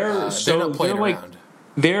 They're not playing around.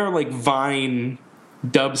 They're like Vine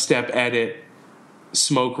dubstep edit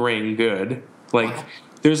smoke ring good.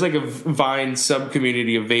 There's like a Vine sub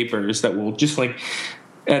community of vapors that will just like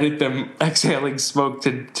edit them exhaling smoke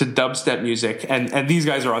to dubstep music, and these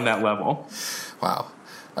guys are on that level. Wow.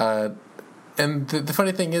 And the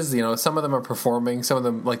funny thing is, some of them are performing, some of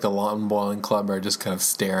them, like the Lawn Bowling Club, are just kind of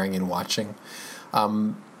staring and watching.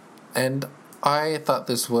 And I thought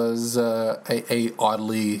this was an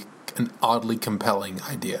oddly compelling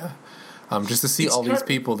idea. Just to see all these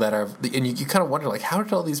people that are, and you kind of wonder, like, how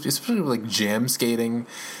did all these, especially like jam skating,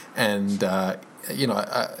 and I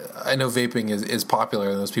know vaping is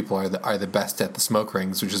popular, and those people are the best at the smoke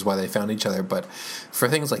rings, which is why they found each other. But for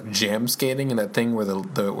things like jam skating and that thing where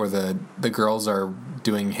the girls are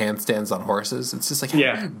doing handstands on horses, it's just like, how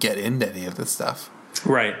do you get into any of this stuff?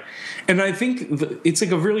 Right. And I think it's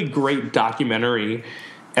like a really great documentary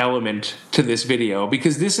element to this video,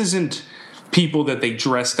 because this isn't people that they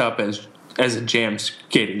dressed up as a jam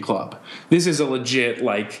skating club. This is a legit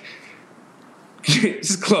this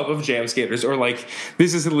is a club of jam skaters, or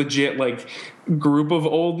this is a legit group of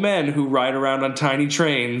old men who ride around on tiny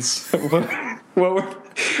trains. what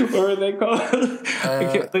were they called?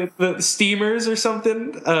 The steamers or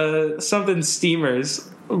something? Something steamers,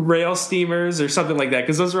 rail steamers or something like that.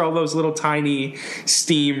 Because those are all those little tiny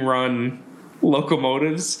steam run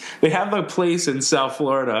locomotives. They have a place in South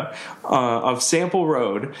Florida of Sample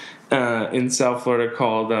Road in South Florida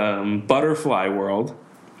called Butterfly World.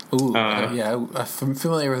 Ooh, yeah, I'm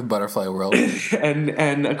familiar with Butterfly World.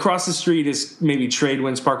 and across the street is maybe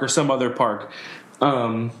Tradewinds Park or some other park,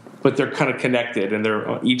 but they're kind of connected, and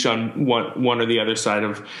they're each on one or the other side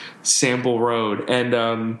of Sample Road,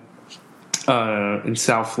 and in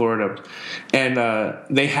South Florida, and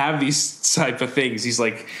they have these type of things, these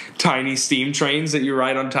tiny steam trains that you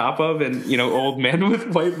ride on top of, and old men with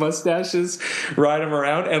white mustaches ride them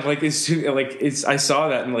around, and I saw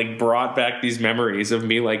that and brought back these memories of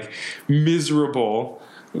me miserable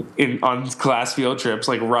on class field trips,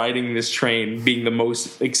 riding this train being the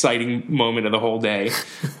most exciting moment of the whole day.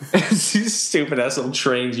 These stupid ass little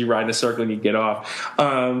trains you ride in a circle and you get off.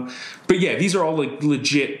 But yeah, these are all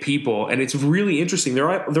legit people, and it's really interesting.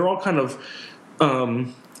 They're all kind of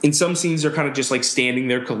in some scenes they're kind of just standing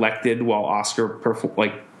there collected while Oscar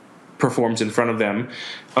performs in front of them.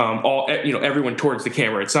 Everyone towards the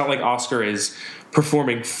camera. It's not like Oscar is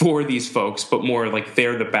performing for these folks, but more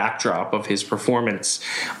they're the backdrop of his performance.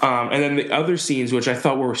 And then the other scenes, which I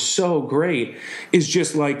thought were so great, is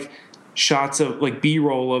just shots of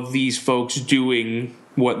B-roll of these folks doing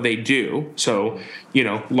what they do. So,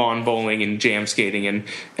 lawn bowling and jam skating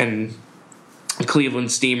and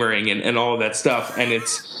Cleveland steamering and all of that stuff. And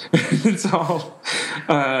it's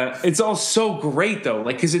all so great though.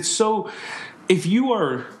 Like, cause it's so, if you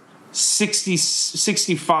are 60,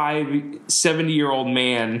 65, 70-year-old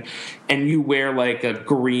man and you wear like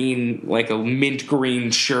a mint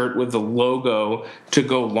green shirt with the logo to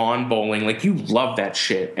go lawn bowling, like you love that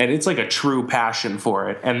shit. And it's like a true passion for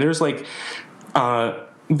it. And there's like,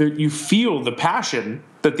 you feel the passion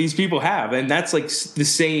that these people have. And that's like the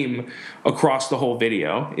same across the whole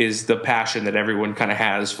video, is the passion that everyone kind of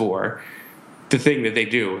has for the thing that they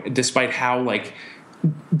do, despite how like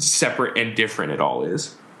separate and different it all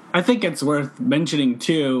is. I think it's worth mentioning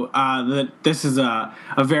too that this is a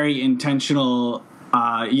very intentional,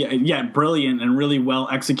 yet brilliant and really well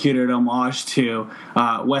executed homage to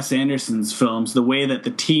Wes Anderson's films. The way that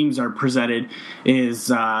the teams are presented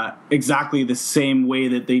is exactly the same way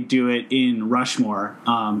that they do it in Rushmore,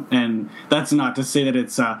 and that's not to say that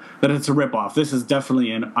it's a ripoff. This is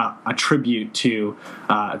definitely a tribute to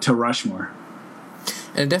Rushmore,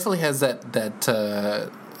 and it definitely has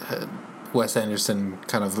that Wes Anderson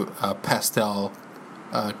kind of pastel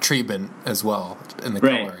treatment as well in the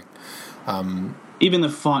coloring. Even the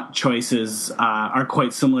font choices are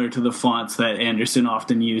quite similar to the fonts that Anderson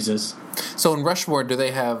often uses. So in Rushmore, do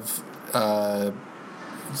they have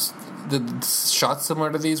the shots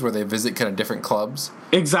similar to these where they visit kind of different clubs?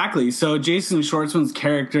 Exactly. So Jason Schwartzman's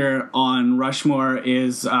character on Rushmore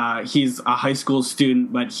is he's a high school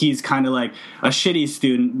student, but he's kind of like a shitty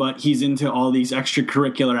student, but he's into all these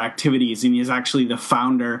extracurricular activities, and he's actually the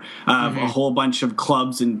founder of a whole bunch of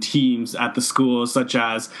clubs and teams at the school, such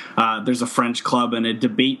as there's a French club and a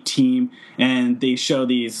debate team, and they show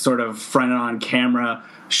these sort of front-on-camera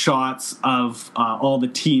shots of all the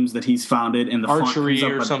teams that he's founded, and the archery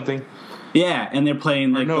font or something. Yeah, and they're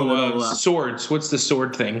playing like swords. What's the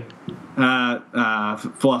sword thing? For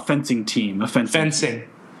a fencing team. Fencing.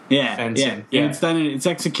 Yeah, fencing. Yeah. And it's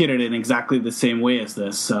executed in exactly the same way as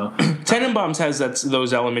this. So Tenenbaums has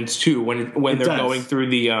those elements too when they're going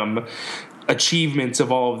through the achievements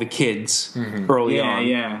of all of the kids early on.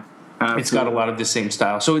 Yeah. Absolutely. It's got a lot of the same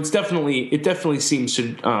style, so it definitely seems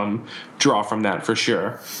to draw from that for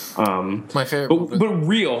sure. My favorite, but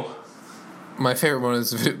real. My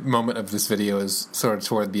favorite moment of this video is sort of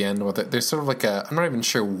toward the end. There's sort of like I'm not even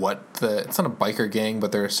sure it's not a biker gang,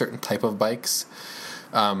 but they're a certain type of bikes,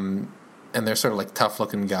 and they're sort of like tough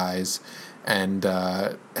looking guys, and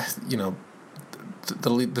the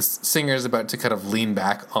singer is about to kind of lean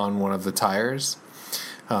back on one of the tires.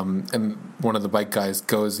 And one of the bike guys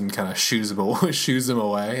goes and kind of shoos him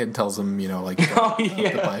away and tells him,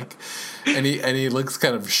 the bike, and he looks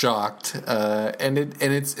kind of shocked. And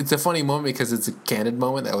it's a funny moment because it's a candid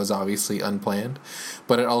moment that was obviously unplanned,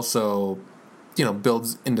 but it also,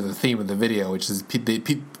 builds into the theme of the video, which is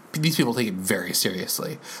these people take it very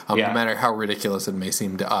seriously, no matter how ridiculous it may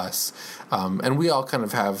seem to us. And we all kind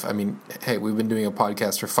of have, hey, we've been doing a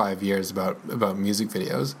podcast for 5 years about music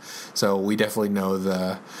videos, so we definitely know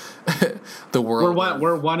the world.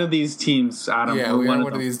 We're one of these teams, Adam. Yeah, we are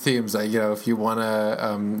one of these teams. If you want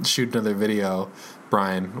to shoot another video,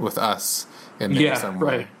 Brian, with us in there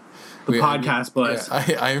somewhere. Right. The podcast buzz.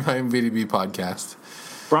 Yeah, I'm VDB podcast.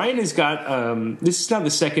 Brian has got this is now the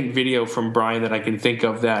second video from Brian that I can think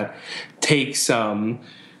of that takes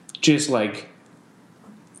just like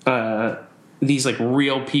these like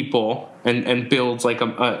real people and builds like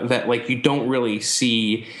that like you don't really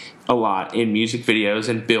see a lot in music videos,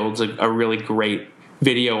 and builds a really great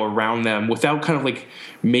video around them without kind of like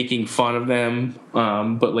making fun of them,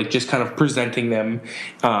 but like just kind of presenting them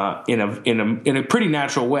in a pretty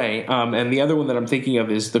natural way. And the other one that I'm thinking of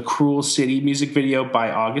is the Cruel City music video by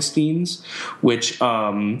Augustines, which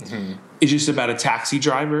is just about a taxi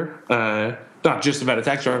driver. Not just about a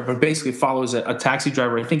taxi driver, but basically follows a taxi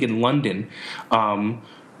driver, I think in London,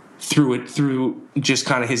 through just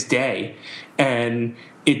kind of his day. And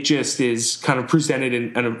it just is kind of presented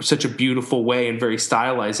in such a beautiful way and very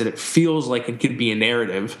stylized that it feels like it could be a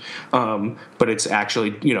narrative, but it's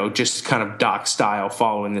actually just kind of doc style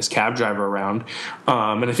following this cab driver around,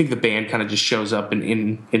 and I think the band kind of just shows up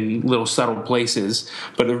in little subtle places,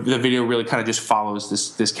 but the video really kind of just follows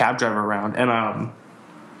this cab driver around,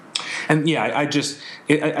 and yeah,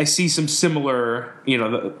 I see some similar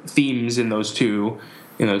themes in those two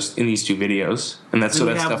in these two videos, and that's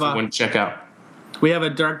stuff I want to check out. We have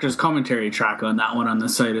a director's commentary track on that one on the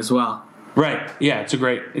site as well. Right. Yeah, it's a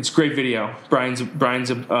great video. Brian's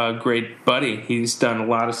a great buddy. He's done a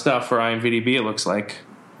lot of stuff for IMVDB, it looks like.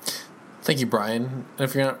 Thank you, Brian. And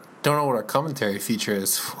if you don't know what our commentary feature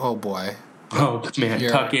is, oh boy, Oh man,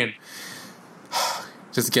 tuck in.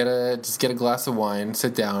 Just get a glass of wine,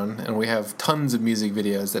 sit down, and we have tons of music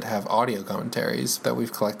videos that have audio commentaries that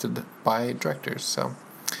we've collected by directors. So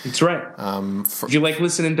that's right. If you like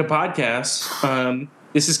listening to podcasts,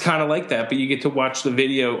 this is kind of like that, but you get to watch the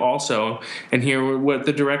video also and hear what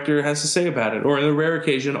the director has to say about it, or on a rare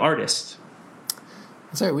occasion, artist.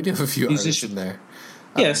 Sorry, we do have a few artists in there.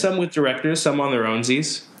 Yeah, some with directors, some on their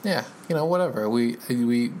ownsies. Yeah, whatever. We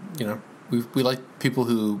like people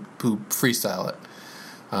who freestyle it.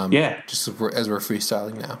 Just as we're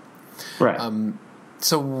freestyling now. Right.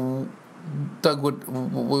 So, Doug, what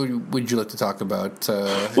would you like to talk about?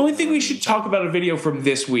 Well, I think we should talk about a video from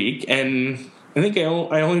this week, and I think I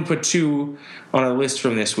only put 2 on our list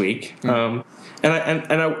from this week. One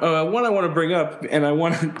I want to bring up, and I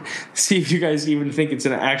want to see if you guys even think it's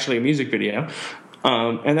actually a music video,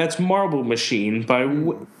 and that's Marble Machine by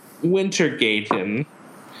Wintergaten.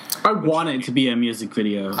 I want it to be a music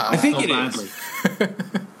video. I think it badly.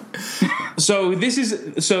 So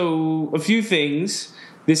a few things.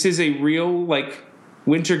 This is a real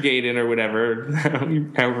Wintergaten or whatever,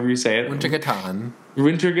 however you say it.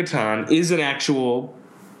 Wintergaten is an actual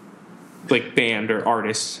band or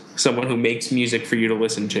artist, someone who makes music for you to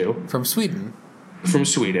listen to from Sweden.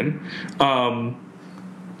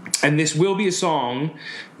 And this will be a song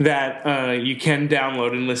that you can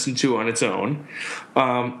download and listen to on its own.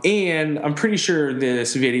 And I'm pretty sure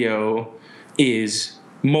this video is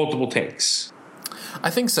multiple takes. I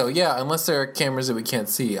think so, yeah, unless there are cameras that we can't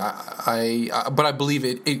see. But I believe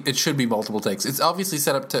it should be multiple takes. It's obviously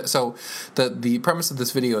set up to... So the premise of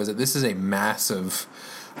this video is that this is a massive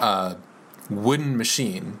wooden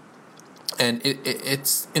machine. And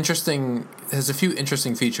it's interesting. It has a few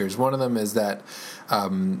interesting features. One of them is that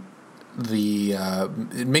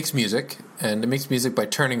it makes music, and it makes music by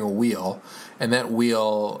turning a wheel, and that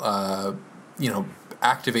wheel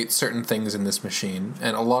activates certain things in this machine,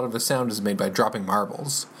 and a lot of the sound is made by dropping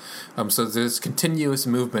marbles. So there's continuous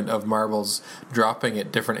movement of marbles dropping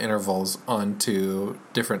at different intervals onto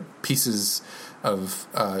different pieces of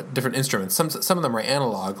different instruments. Some of them are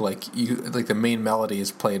analog, like the main melody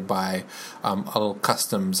is played by a little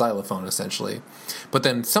custom xylophone, essentially. But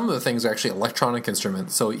then some of the things are actually electronic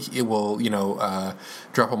instruments. So it will,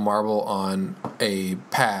 drop a marble on a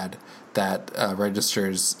pad that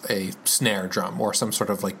registers a snare drum or some sort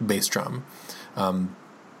of bass drum.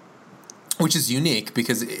 Which is unique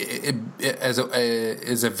because it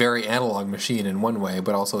is a very analog machine in one way,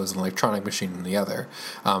 but also is an electronic machine in the other.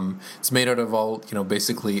 It's made out of all,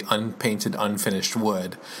 basically unpainted, unfinished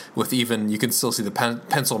wood, with even, you can still see the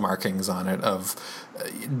pencil markings on it of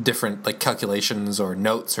different calculations or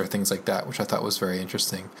notes or things like that, which I thought was very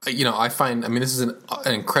interesting. I find, this is an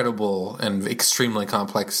incredible and extremely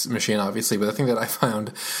complex machine, obviously, but the thing that I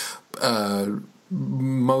found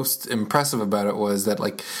most impressive about it was that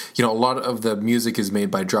a lot of the music is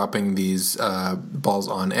made by dropping these balls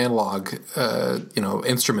on analog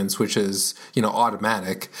instruments, which is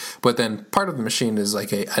automatic, but then part of the machine is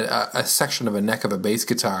a section of a neck of a bass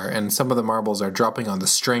guitar, and some of the marbles are dropping on the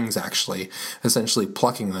strings, actually essentially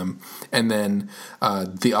plucking them, and then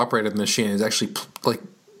the operator of the machine is actually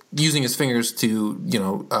using his fingers to,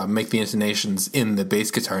 make the intonations in the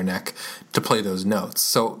bass guitar neck to play those notes.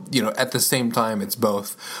 So, at the same time, it's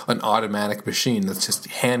both an automatic machine that's just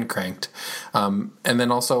hand cranked, and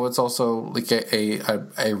then also it's also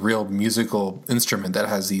a real musical instrument that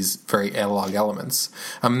has these very analog elements.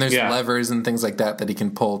 There's levers and things like that he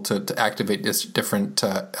can pull to activate different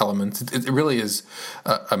elements. It really is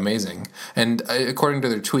amazing. And according to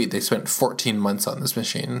their tweet, they spent 14 months on this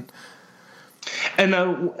machine. And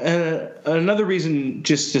another reason,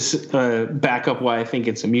 just to back up why I think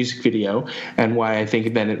it's a music video and why I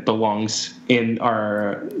think then it belongs in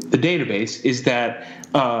the database, is that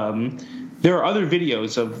there are other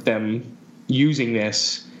videos of them using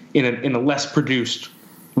this in a less produced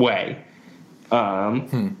way.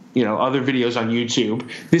 Other videos on YouTube.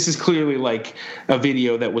 This is clearly a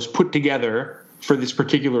video that was put together for this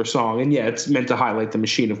particular song, and it's meant to highlight the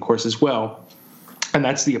machine, of course, as well. And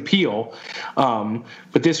that's the appeal.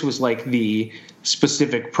 But this was the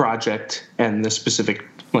specific project and the specific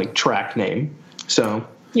track name. So,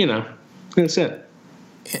 that's it.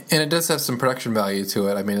 And it does have some production value to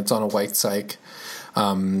it. It's on a white cyc,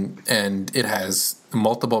 and it has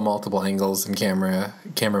multiple angles and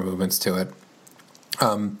camera movements to it.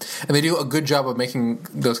 And they do a good job of making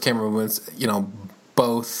those camera movements,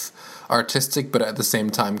 both artistic, but at the same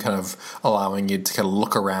time kind of allowing you to kind of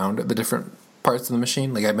look around at the different parts of the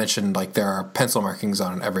machine. Like I mentioned, like there are pencil markings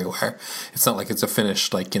on it everywhere. It's not like it's a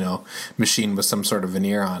finished, like, machine with some sort of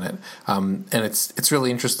veneer on it. And it's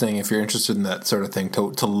really interesting if you're interested in that sort of thing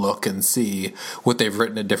to look and see what they've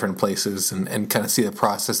written at different places and kind of see the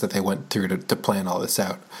process that they went through to plan all this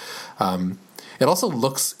out.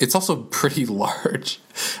 It's also pretty large.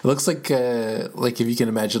 It looks like if you can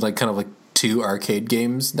imagine, like kind of like two arcade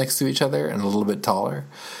games next to each other and a little bit taller.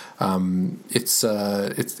 It's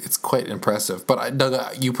quite impressive. But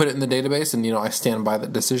Doug, you put it in the database, and I stand by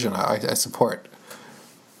that decision. I support.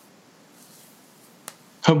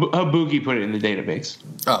 Habuki put it in the database.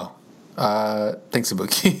 Oh, thanks,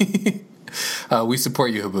 Habuki. We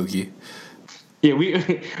support you, Habuki. Yeah,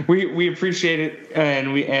 we appreciate it,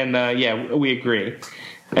 and we agree.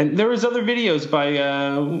 And there was other videos by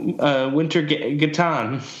Winter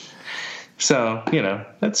Gatan. So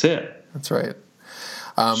that's it. That's right.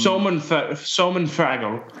 Soman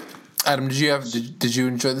Fraggle. Adam, did you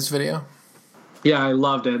enjoy this video? Yeah, I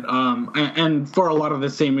loved it. And for a lot of the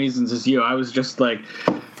same reasons as you, I was just like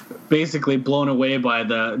basically blown away by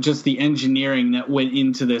the engineering that went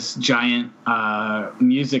into this giant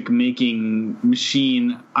music making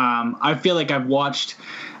machine. I feel like I've watched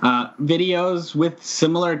videos with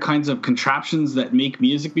similar kinds of contraptions that make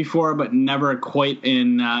music before, but never quite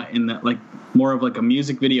in the like more of like a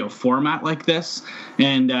music video format like this.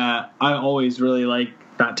 And I always really like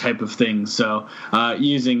that type of thing. So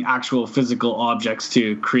using actual physical objects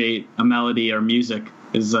to create a melody or music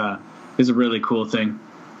is a really cool thing.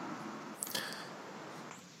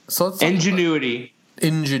 So let's ingenuity.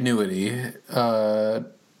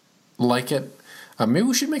 Like it. Maybe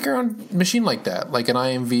we should make our own machine like that, like an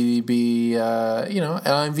IMVDB, an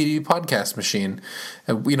IMVDB podcast machine.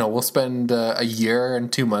 We'll spend a year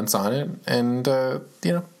and 2 months on it, and do a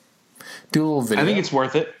little video. I think it's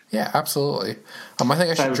worth it. Yeah, absolutely. I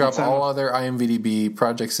think I should drop all other IMVDB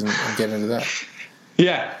projects and get into that.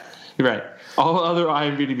 Yeah, you're right. All other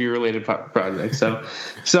IMVDB related projects. So,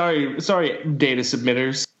 sorry, data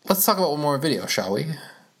submitters. Let's talk about one more video, shall we?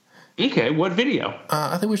 Okay, what video?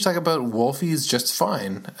 I think we should talk about Wolfie's Just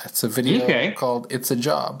Fine. It's a video called It's a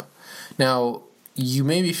Job. Now, you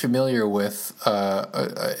may be familiar with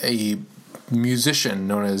a musician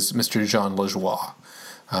known as Mr. Jean Lajoie.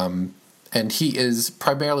 And he is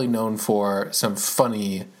primarily known for some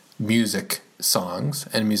funny music songs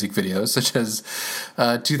and music videos, such as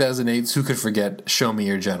 2008's Who Could Forget Show Me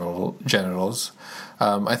Your Genitals.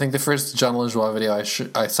 I think the first Jean Lajoie video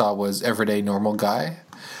I saw was Everyday Normal Guy.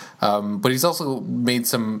 But he's also made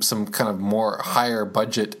some kind of more higher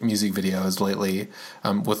budget music videos lately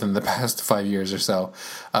within the past 5 years or so.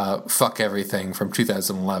 Fuck Everything from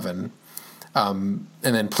 2011. And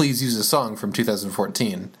then Please Use a Song from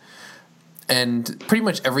 2014. And pretty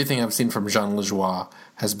much everything I've seen from Jean Lajoie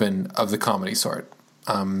has been of the comedy sort.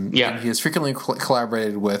 And he has frequently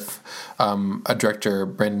collaborated with a director,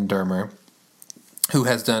 Brandon Dermer, who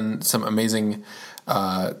has done some amazing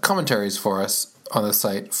commentaries for us on the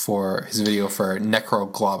site for his video for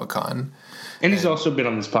Necroglobicon. And he's also been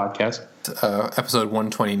on this podcast. Episode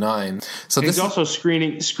 129. So he's also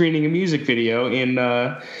screening a music video in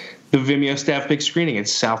the Vimeo staff pick screening at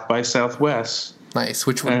South by Southwest. Nice.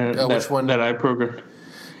 Which one? Which one that I programmed?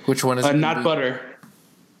 Which one is Not Butter?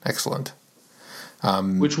 Excellent.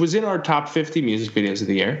 Which was in our top 50 music videos of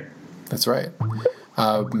the year. That's right.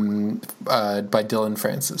 By Dylan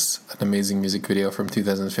Francis, an amazing music video from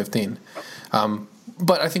 2015.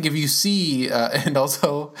 But I think if you see, and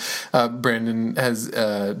also Brandon has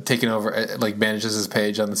taken over, manages his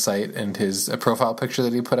page on the site, and his profile picture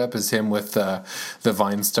that he put up is him with the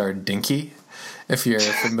Vine star Dinky. If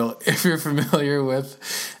you're familiar with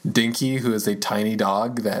Dinky, who is a tiny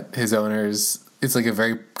dog that his owners, it's like a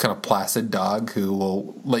very kind of placid dog who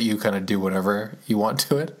will let you kind of do whatever you want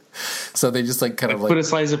to it. So they just put a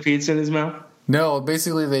slice of pizza in his mouth. No,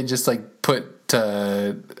 basically they just put.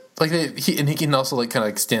 He can also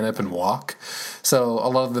stand up and walk. So a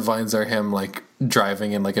lot of the vines are him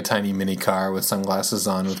driving in a tiny mini car with sunglasses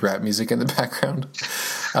on with rap music in the background.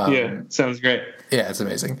 Sounds great. Yeah, it's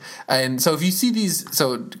amazing. And so if you see these,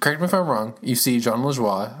 so correct me if I'm wrong, you see Jean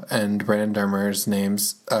Lajoie and Brandon Dermer's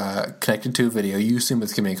names connected to a video, you assume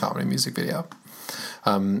it's going to be a comedy music video.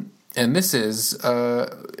 And this is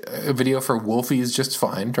a video for Wolfie's Just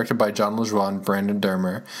Fine, directed by Jean Lajoie and Brandon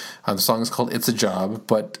Dermer. The song is called It's a Job,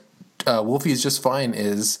 but Wolfie's Just Fine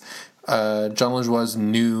is Jean Lajoie's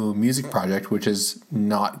new music project, which is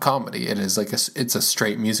not comedy. It is it's a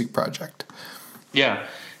straight music project. Yeah,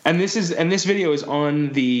 and this video is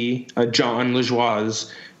on the Jean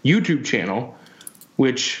Lajoie's YouTube channel,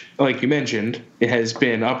 which, like you mentioned, it has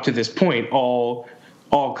been up to this point all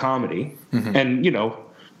comedy. and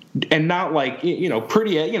and not like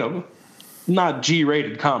pretty not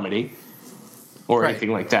G-rated comedy or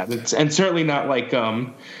anything like that. And certainly not like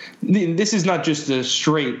this is not just a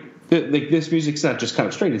straight like this music's not just kind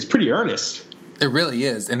of straight. It's pretty earnest. It really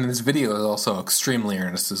is, and this video is also extremely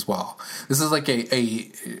earnest as well. This is like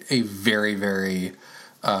a very, very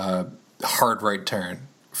hard right turn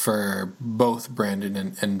for both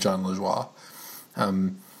Brandon and Jon Lajoie,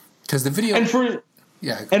 because the video and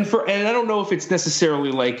I don't know if it's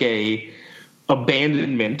necessarily like a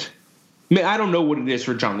abandonment. I mean, I don't know what it is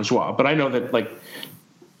for Jon Lajoie, but I know that like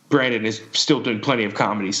Brandon is still doing plenty of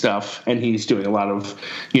comedy stuff, and he's doing a lot of,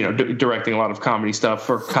 directing a lot of comedy stuff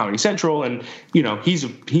for Comedy Central, and he's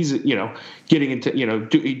getting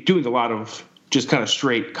into doing a lot of just kind of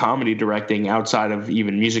straight comedy directing outside of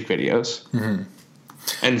even music videos. Mm-hmm.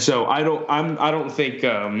 And so I don't think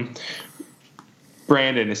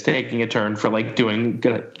Brandon is taking a turn for like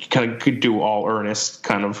could do all earnest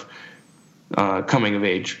kind of coming of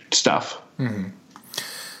age stuff. Mm-hmm.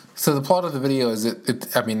 So the plot of the video is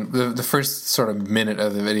the first sort of minute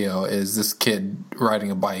of the video is this kid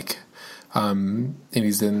riding a bike. And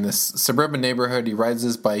he's in this suburban neighborhood. He rides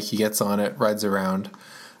his bike. He gets on it, rides around.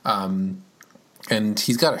 And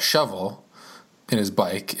he's got a shovel in his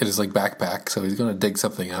bike, in his like backpack. So he's going to dig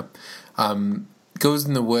something up. Goes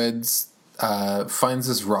in the woods, finds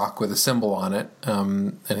this rock with a symbol on it.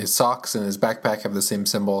 And his socks and his backpack have the same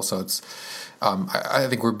symbol. So it's, I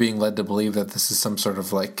think we're being led to believe that this is some sort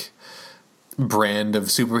of like brand of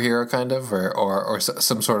superhero kind of, or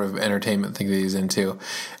some sort of entertainment thing that he's into.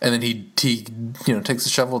 And then he takes the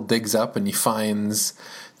shovel, digs up, and he finds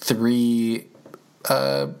 3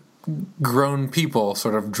 grown people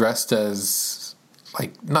sort of dressed as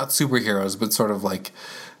like not superheroes, but sort of like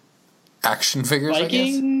action figures,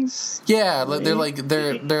 Vikings? I guess. Yeah,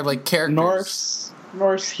 they're like characters.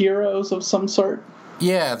 Norse heroes of some sort.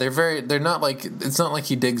 Yeah, they're not like, it's not like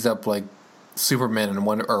he digs up like Superman and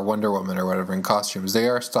Wonder Woman or whatever in costumes. They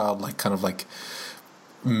are styled like kind of like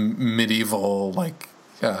medieval like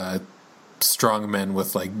strong men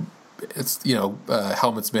with like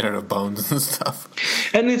helmets made out of bones and stuff.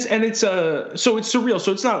 And it's so it's surreal.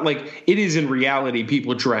 So it's not like it is in reality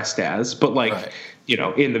people dressed as, but like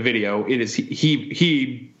in the video it is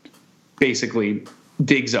he basically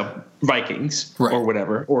digs up Vikings or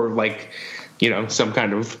whatever, or like some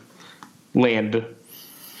kind of land.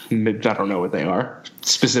 I don't know what they are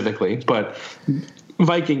specifically, but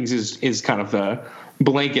Vikings is kind of the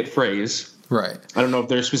blanket phrase. Right. I don't know if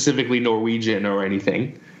they're specifically Norwegian or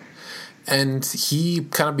anything. And he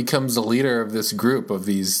kind of becomes the leader of this group of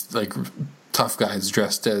these like tough guys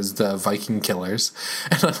dressed as the Viking killers.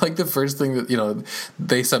 And I like the first thing that,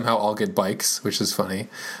 they somehow all get bikes, which is funny.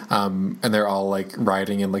 And they're all like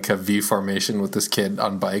riding in like a V formation with this kid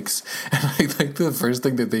on bikes. And I think the first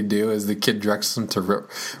thing that they do is the kid directs them to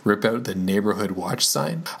rip out the neighborhood watch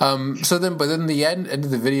sign. But then the end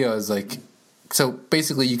of the video is like, so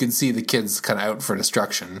basically you can see the kids kind of out for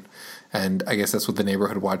destruction. And I guess that's what the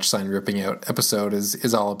neighborhood watch sign ripping out episode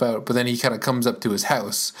is all about. But then he kind of comes up to his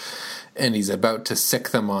house, and he's about to sick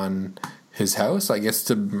them on his house, I guess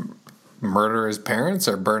to murder his parents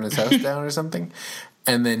or burn his house down or something.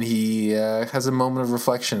 And then he has a moment of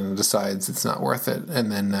reflection and decides it's not worth it,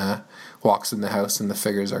 and then walks in the house and the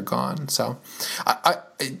figures are gone. So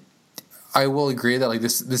I will agree that like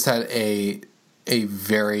this had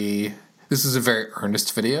this is a very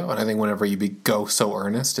earnest video, and I think whenever you go so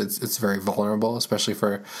earnest, it's very vulnerable, especially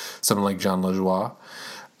for someone like Jon Lajoie.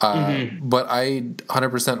 But I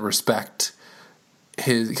 100% respect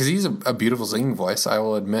his, because he's a beautiful singing voice. I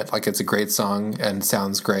will admit, like it's a great song and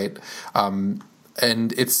sounds great. And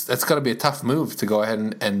it's got to be a tough move to go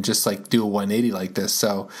ahead and just like do a 180 like this.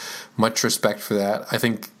 So much respect for that. I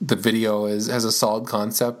think the video has a solid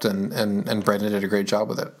concept, and Brandon did a great job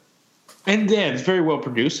with it. And yeah, it's very well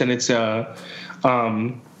produced, and it's the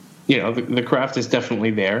craft is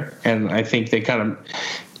definitely there, and I think they kind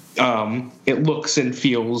of it looks and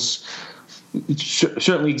feels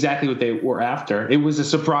certainly exactly what they were after. It was a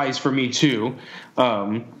surprise for me too,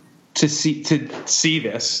 to see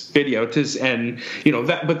this video,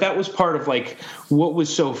 but that was part of like what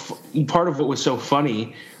was so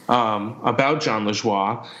funny about Jon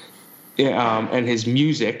Lajoie and his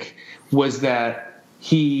music was that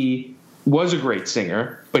he was a great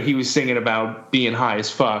singer, but he was singing about being high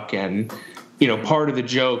as fuck, and part of the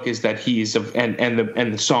joke is that he's and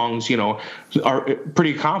the songs are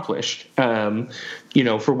pretty accomplished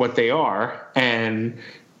for what they are, and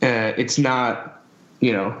it's not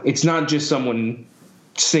just someone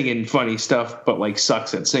singing funny stuff but like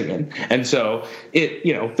sucks at singing. And so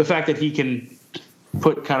the fact that he can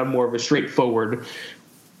put kind of more of a straightforward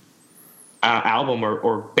album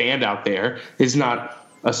or band out there is not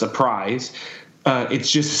a surprise.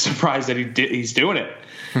 It's just a surprise that he's doing it.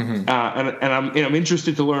 And I'm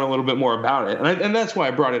interested to learn a little bit more about it, and that's why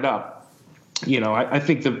I brought it up. I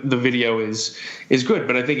think the video is good,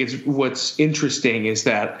 but I think what's interesting is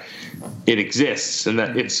that it exists and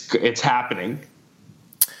that it's happening.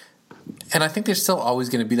 And I think there's still always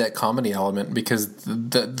going to be that comedy element because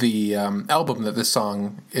the album that this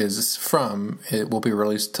song is from, it will be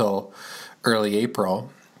released till early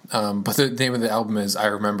April. But the name of the album is I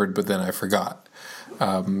Remembered But Then I Forgot.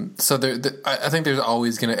 So I think there's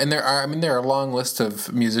always going to, and there are a long list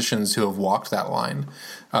of musicians who have walked that line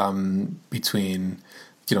between,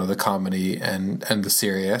 the comedy and the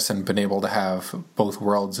serious, and been able to have both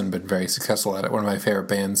worlds and been very successful at it. One of my favorite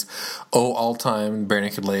bands, all time, Bare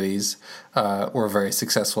Naked Ladies, were very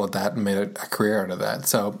successful at that and made a career out of that.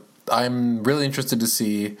 So I'm really interested to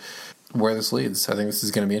see where this leads. I think this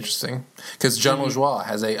is going to be interesting because John Lajoie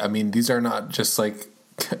has these are not just like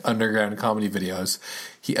underground comedy videos.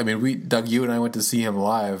 Doug, you and I went to see him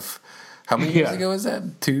live. How many years ago was that?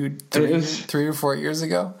 3 or 4 years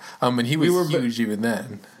ago? And he was huge even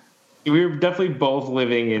then. We were definitely both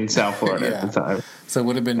living in South Florida at the time. So it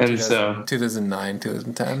would have been 2009,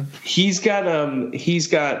 2010. He's got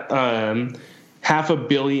 500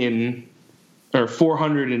 million or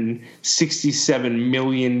 467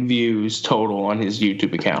 million views total on his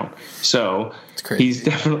YouTube account. So he's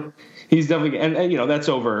definitely, and that's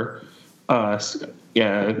over a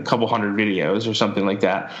couple hundred videos or something like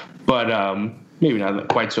that. But maybe not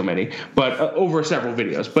quite so many, but over several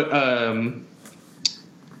videos. But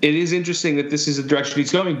it is interesting that this is the direction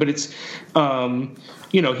he's going. But it's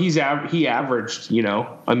he averaged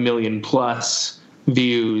 1 million plus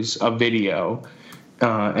views a video,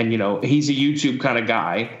 and he's a YouTube kind of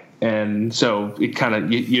guy. And so it kind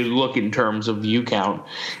of you look in terms of view count,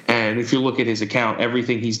 and if you look at his account,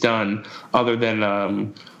 everything he's done other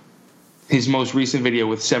than his most recent video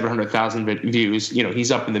with 700,000 views,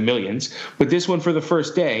 he's up in the millions. But this one for the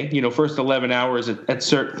first day, first 11 hours at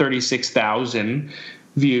 36,000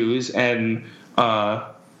 views, and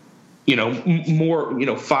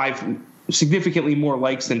significantly more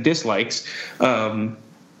likes than dislikes.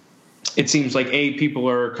 It seems like people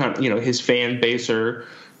are kind of his fan base are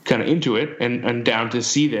kind of into it and down to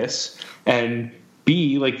see this, and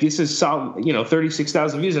B, this is solid,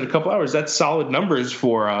 36,000 views in a couple hours. That's solid numbers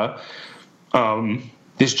for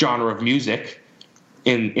this genre of music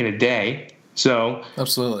in a day. So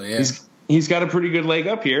absolutely, yeah. He's got a pretty good leg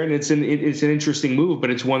up here, and it's an interesting move, but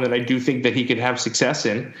it's one that I do think that he could have success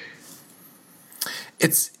in.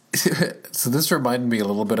 So this reminded me a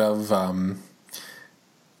little bit of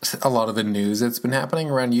a lot of the news that's been happening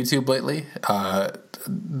around YouTube lately.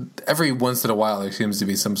 Every once in a while, there seems to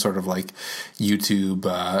be some sort of YouTube.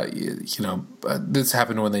 This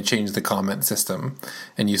happened when they changed the comment system,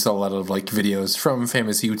 and you saw a lot of videos from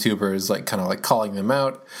famous YouTubers, calling them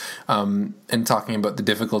out, and talking about the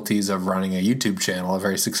difficulties of running a YouTube channel, a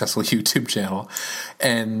very successful YouTube channel.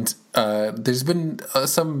 And there's been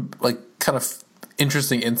some kind of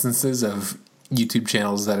interesting instances of YouTube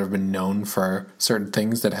channels that have been known for certain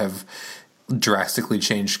things that have drastically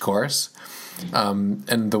changed course.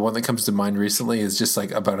 And the one that comes to mind recently is just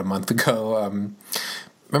about a month ago.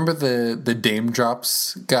 Remember the Dame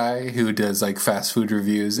Drops guy who does fast food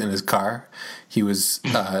reviews in his car? He was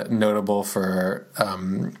notable for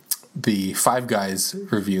the Five Guys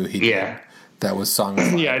review he did. That was Song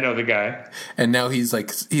of Life. Yeah, I know the guy. And now he's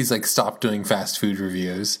stopped doing fast food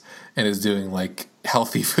reviews and is doing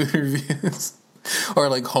healthy food reviews. Or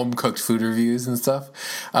home cooked food reviews and stuff,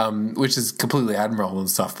 which is completely admirable and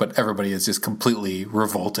stuff. But everybody is just completely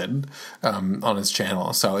revolted on his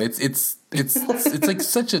channel. So it's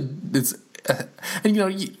such a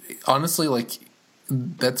and honestly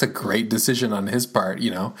that's a great decision on his part.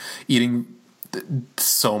 Eating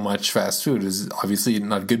so much fast food is obviously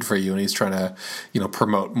not good for you, and he's trying to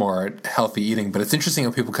promote more healthy eating. But it's interesting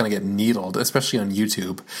how people kind of get needled, especially on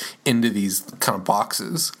YouTube, into these kind of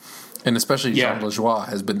boxes. And especially John Lajoie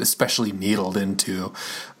has been especially needled into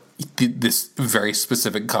this very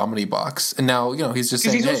specific comedy box. And now, he's just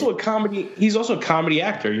saying, he's also a comedy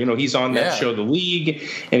actor. He's on that show, The League,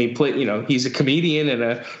 and he played, he's a comedian and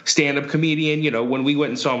a stand-up comedian. When we went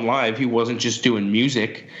and saw him live, he wasn't just doing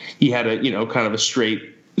music. He had a, kind of a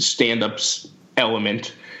straight stand-up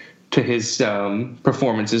element to his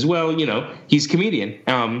performance as well. He's a comedian.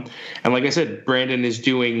 And like I said, Brandon is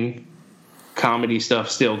doing comedy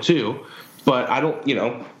stuff still too, but I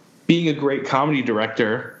don't, being a great comedy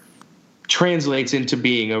director translates into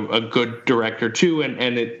being a good director too,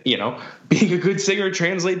 and it, you know, being a good singer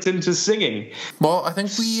translates into singing. Well, I think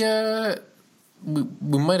we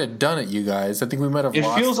might have done it, you guys. I think we might have. It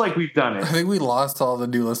feels like we've done it. I think we lost all the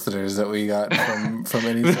new listeners that we got from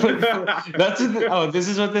any. This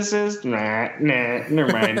is what this is. Nah,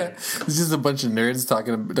 never mind. It's just a bunch of nerds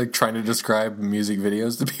talking, like trying to describe music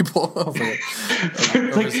videos to people over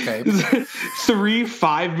Skype. 3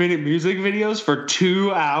 5-minute music videos for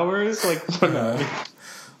 2 hours. Like,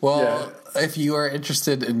 if you are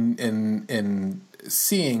interested in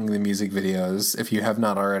seeing the music videos, if you have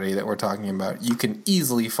not already, that we're talking about, you can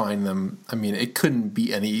easily find them. I mean, it couldn't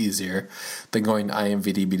be any easier than going to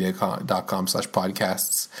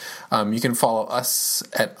imvdb.com/podcasts. You can follow us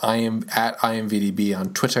at imvdb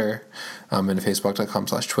on Twitter, and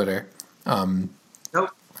facebook.com/Twitter.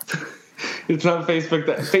 Nope. It's not Facebook.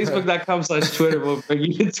 Facebook.com/Twitter will bring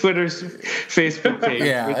you to Twitter's Facebook page.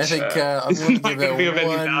 Yeah, I think I'm going to give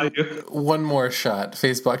it one more shot.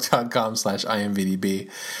 Facebook.com/imvdb.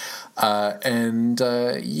 And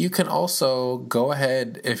you can also go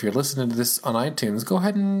ahead, if you're listening to this on iTunes, go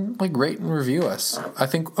ahead and like rate and review us. I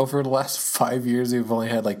think over the last 5 years, we've only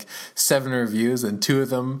had like 7 reviews, and 2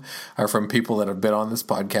 of them are from people that have been on this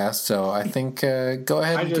podcast. So I think go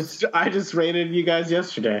ahead. I just rated you guys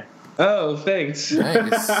yesterday. Oh, thanks.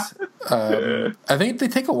 Nice. I think they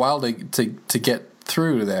take a while to get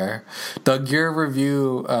through there. Doug, your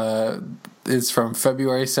review is from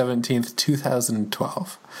February 17th,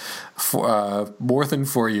 2012. More than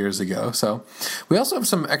 4 years ago. So we also have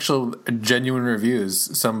some actual genuine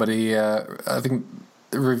reviews. Somebody, I think,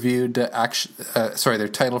 reviewed their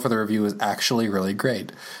title for the review was Actually Really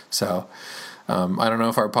Great. So I don't know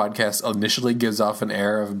if our podcast initially gives off an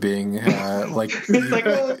air of being like it's like,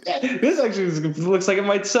 oh, this actually looks like it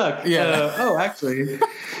might suck. Yeah. Actually,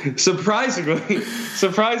 surprisingly,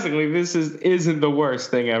 this isn't the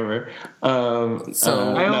worst thing ever.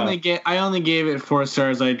 I only gave it 4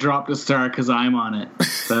 stars. I dropped a star because I'm on it.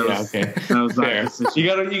 Okay. That was fair.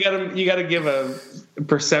 You gotta give a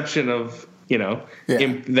perception of, you know,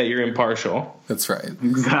 that you're impartial. That's right.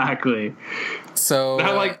 Exactly. So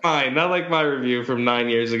not like my review from 9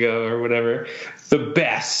 years ago or whatever. The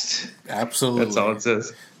best. Absolutely. That's all it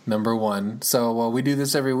says. Number 1. So we do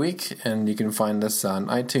this every week, and you can find us on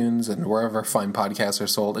iTunes and wherever fine podcasts are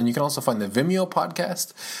sold. And you can also find the Vimeo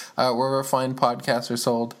podcast wherever fine podcasts are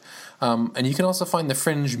sold. And you can also find the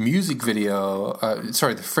Fringe music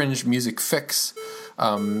the Fringe music fix.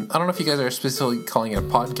 I don't know if you guys are specifically calling it a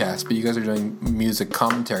podcast, but you guys are doing music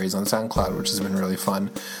commentaries on SoundCloud, which has been really fun.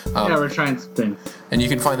 We're trying some things. And you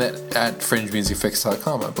can find that at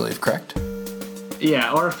fringemusicfix.com, I believe, correct?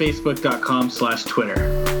 Yeah, or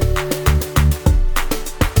facebook.com/Twitter.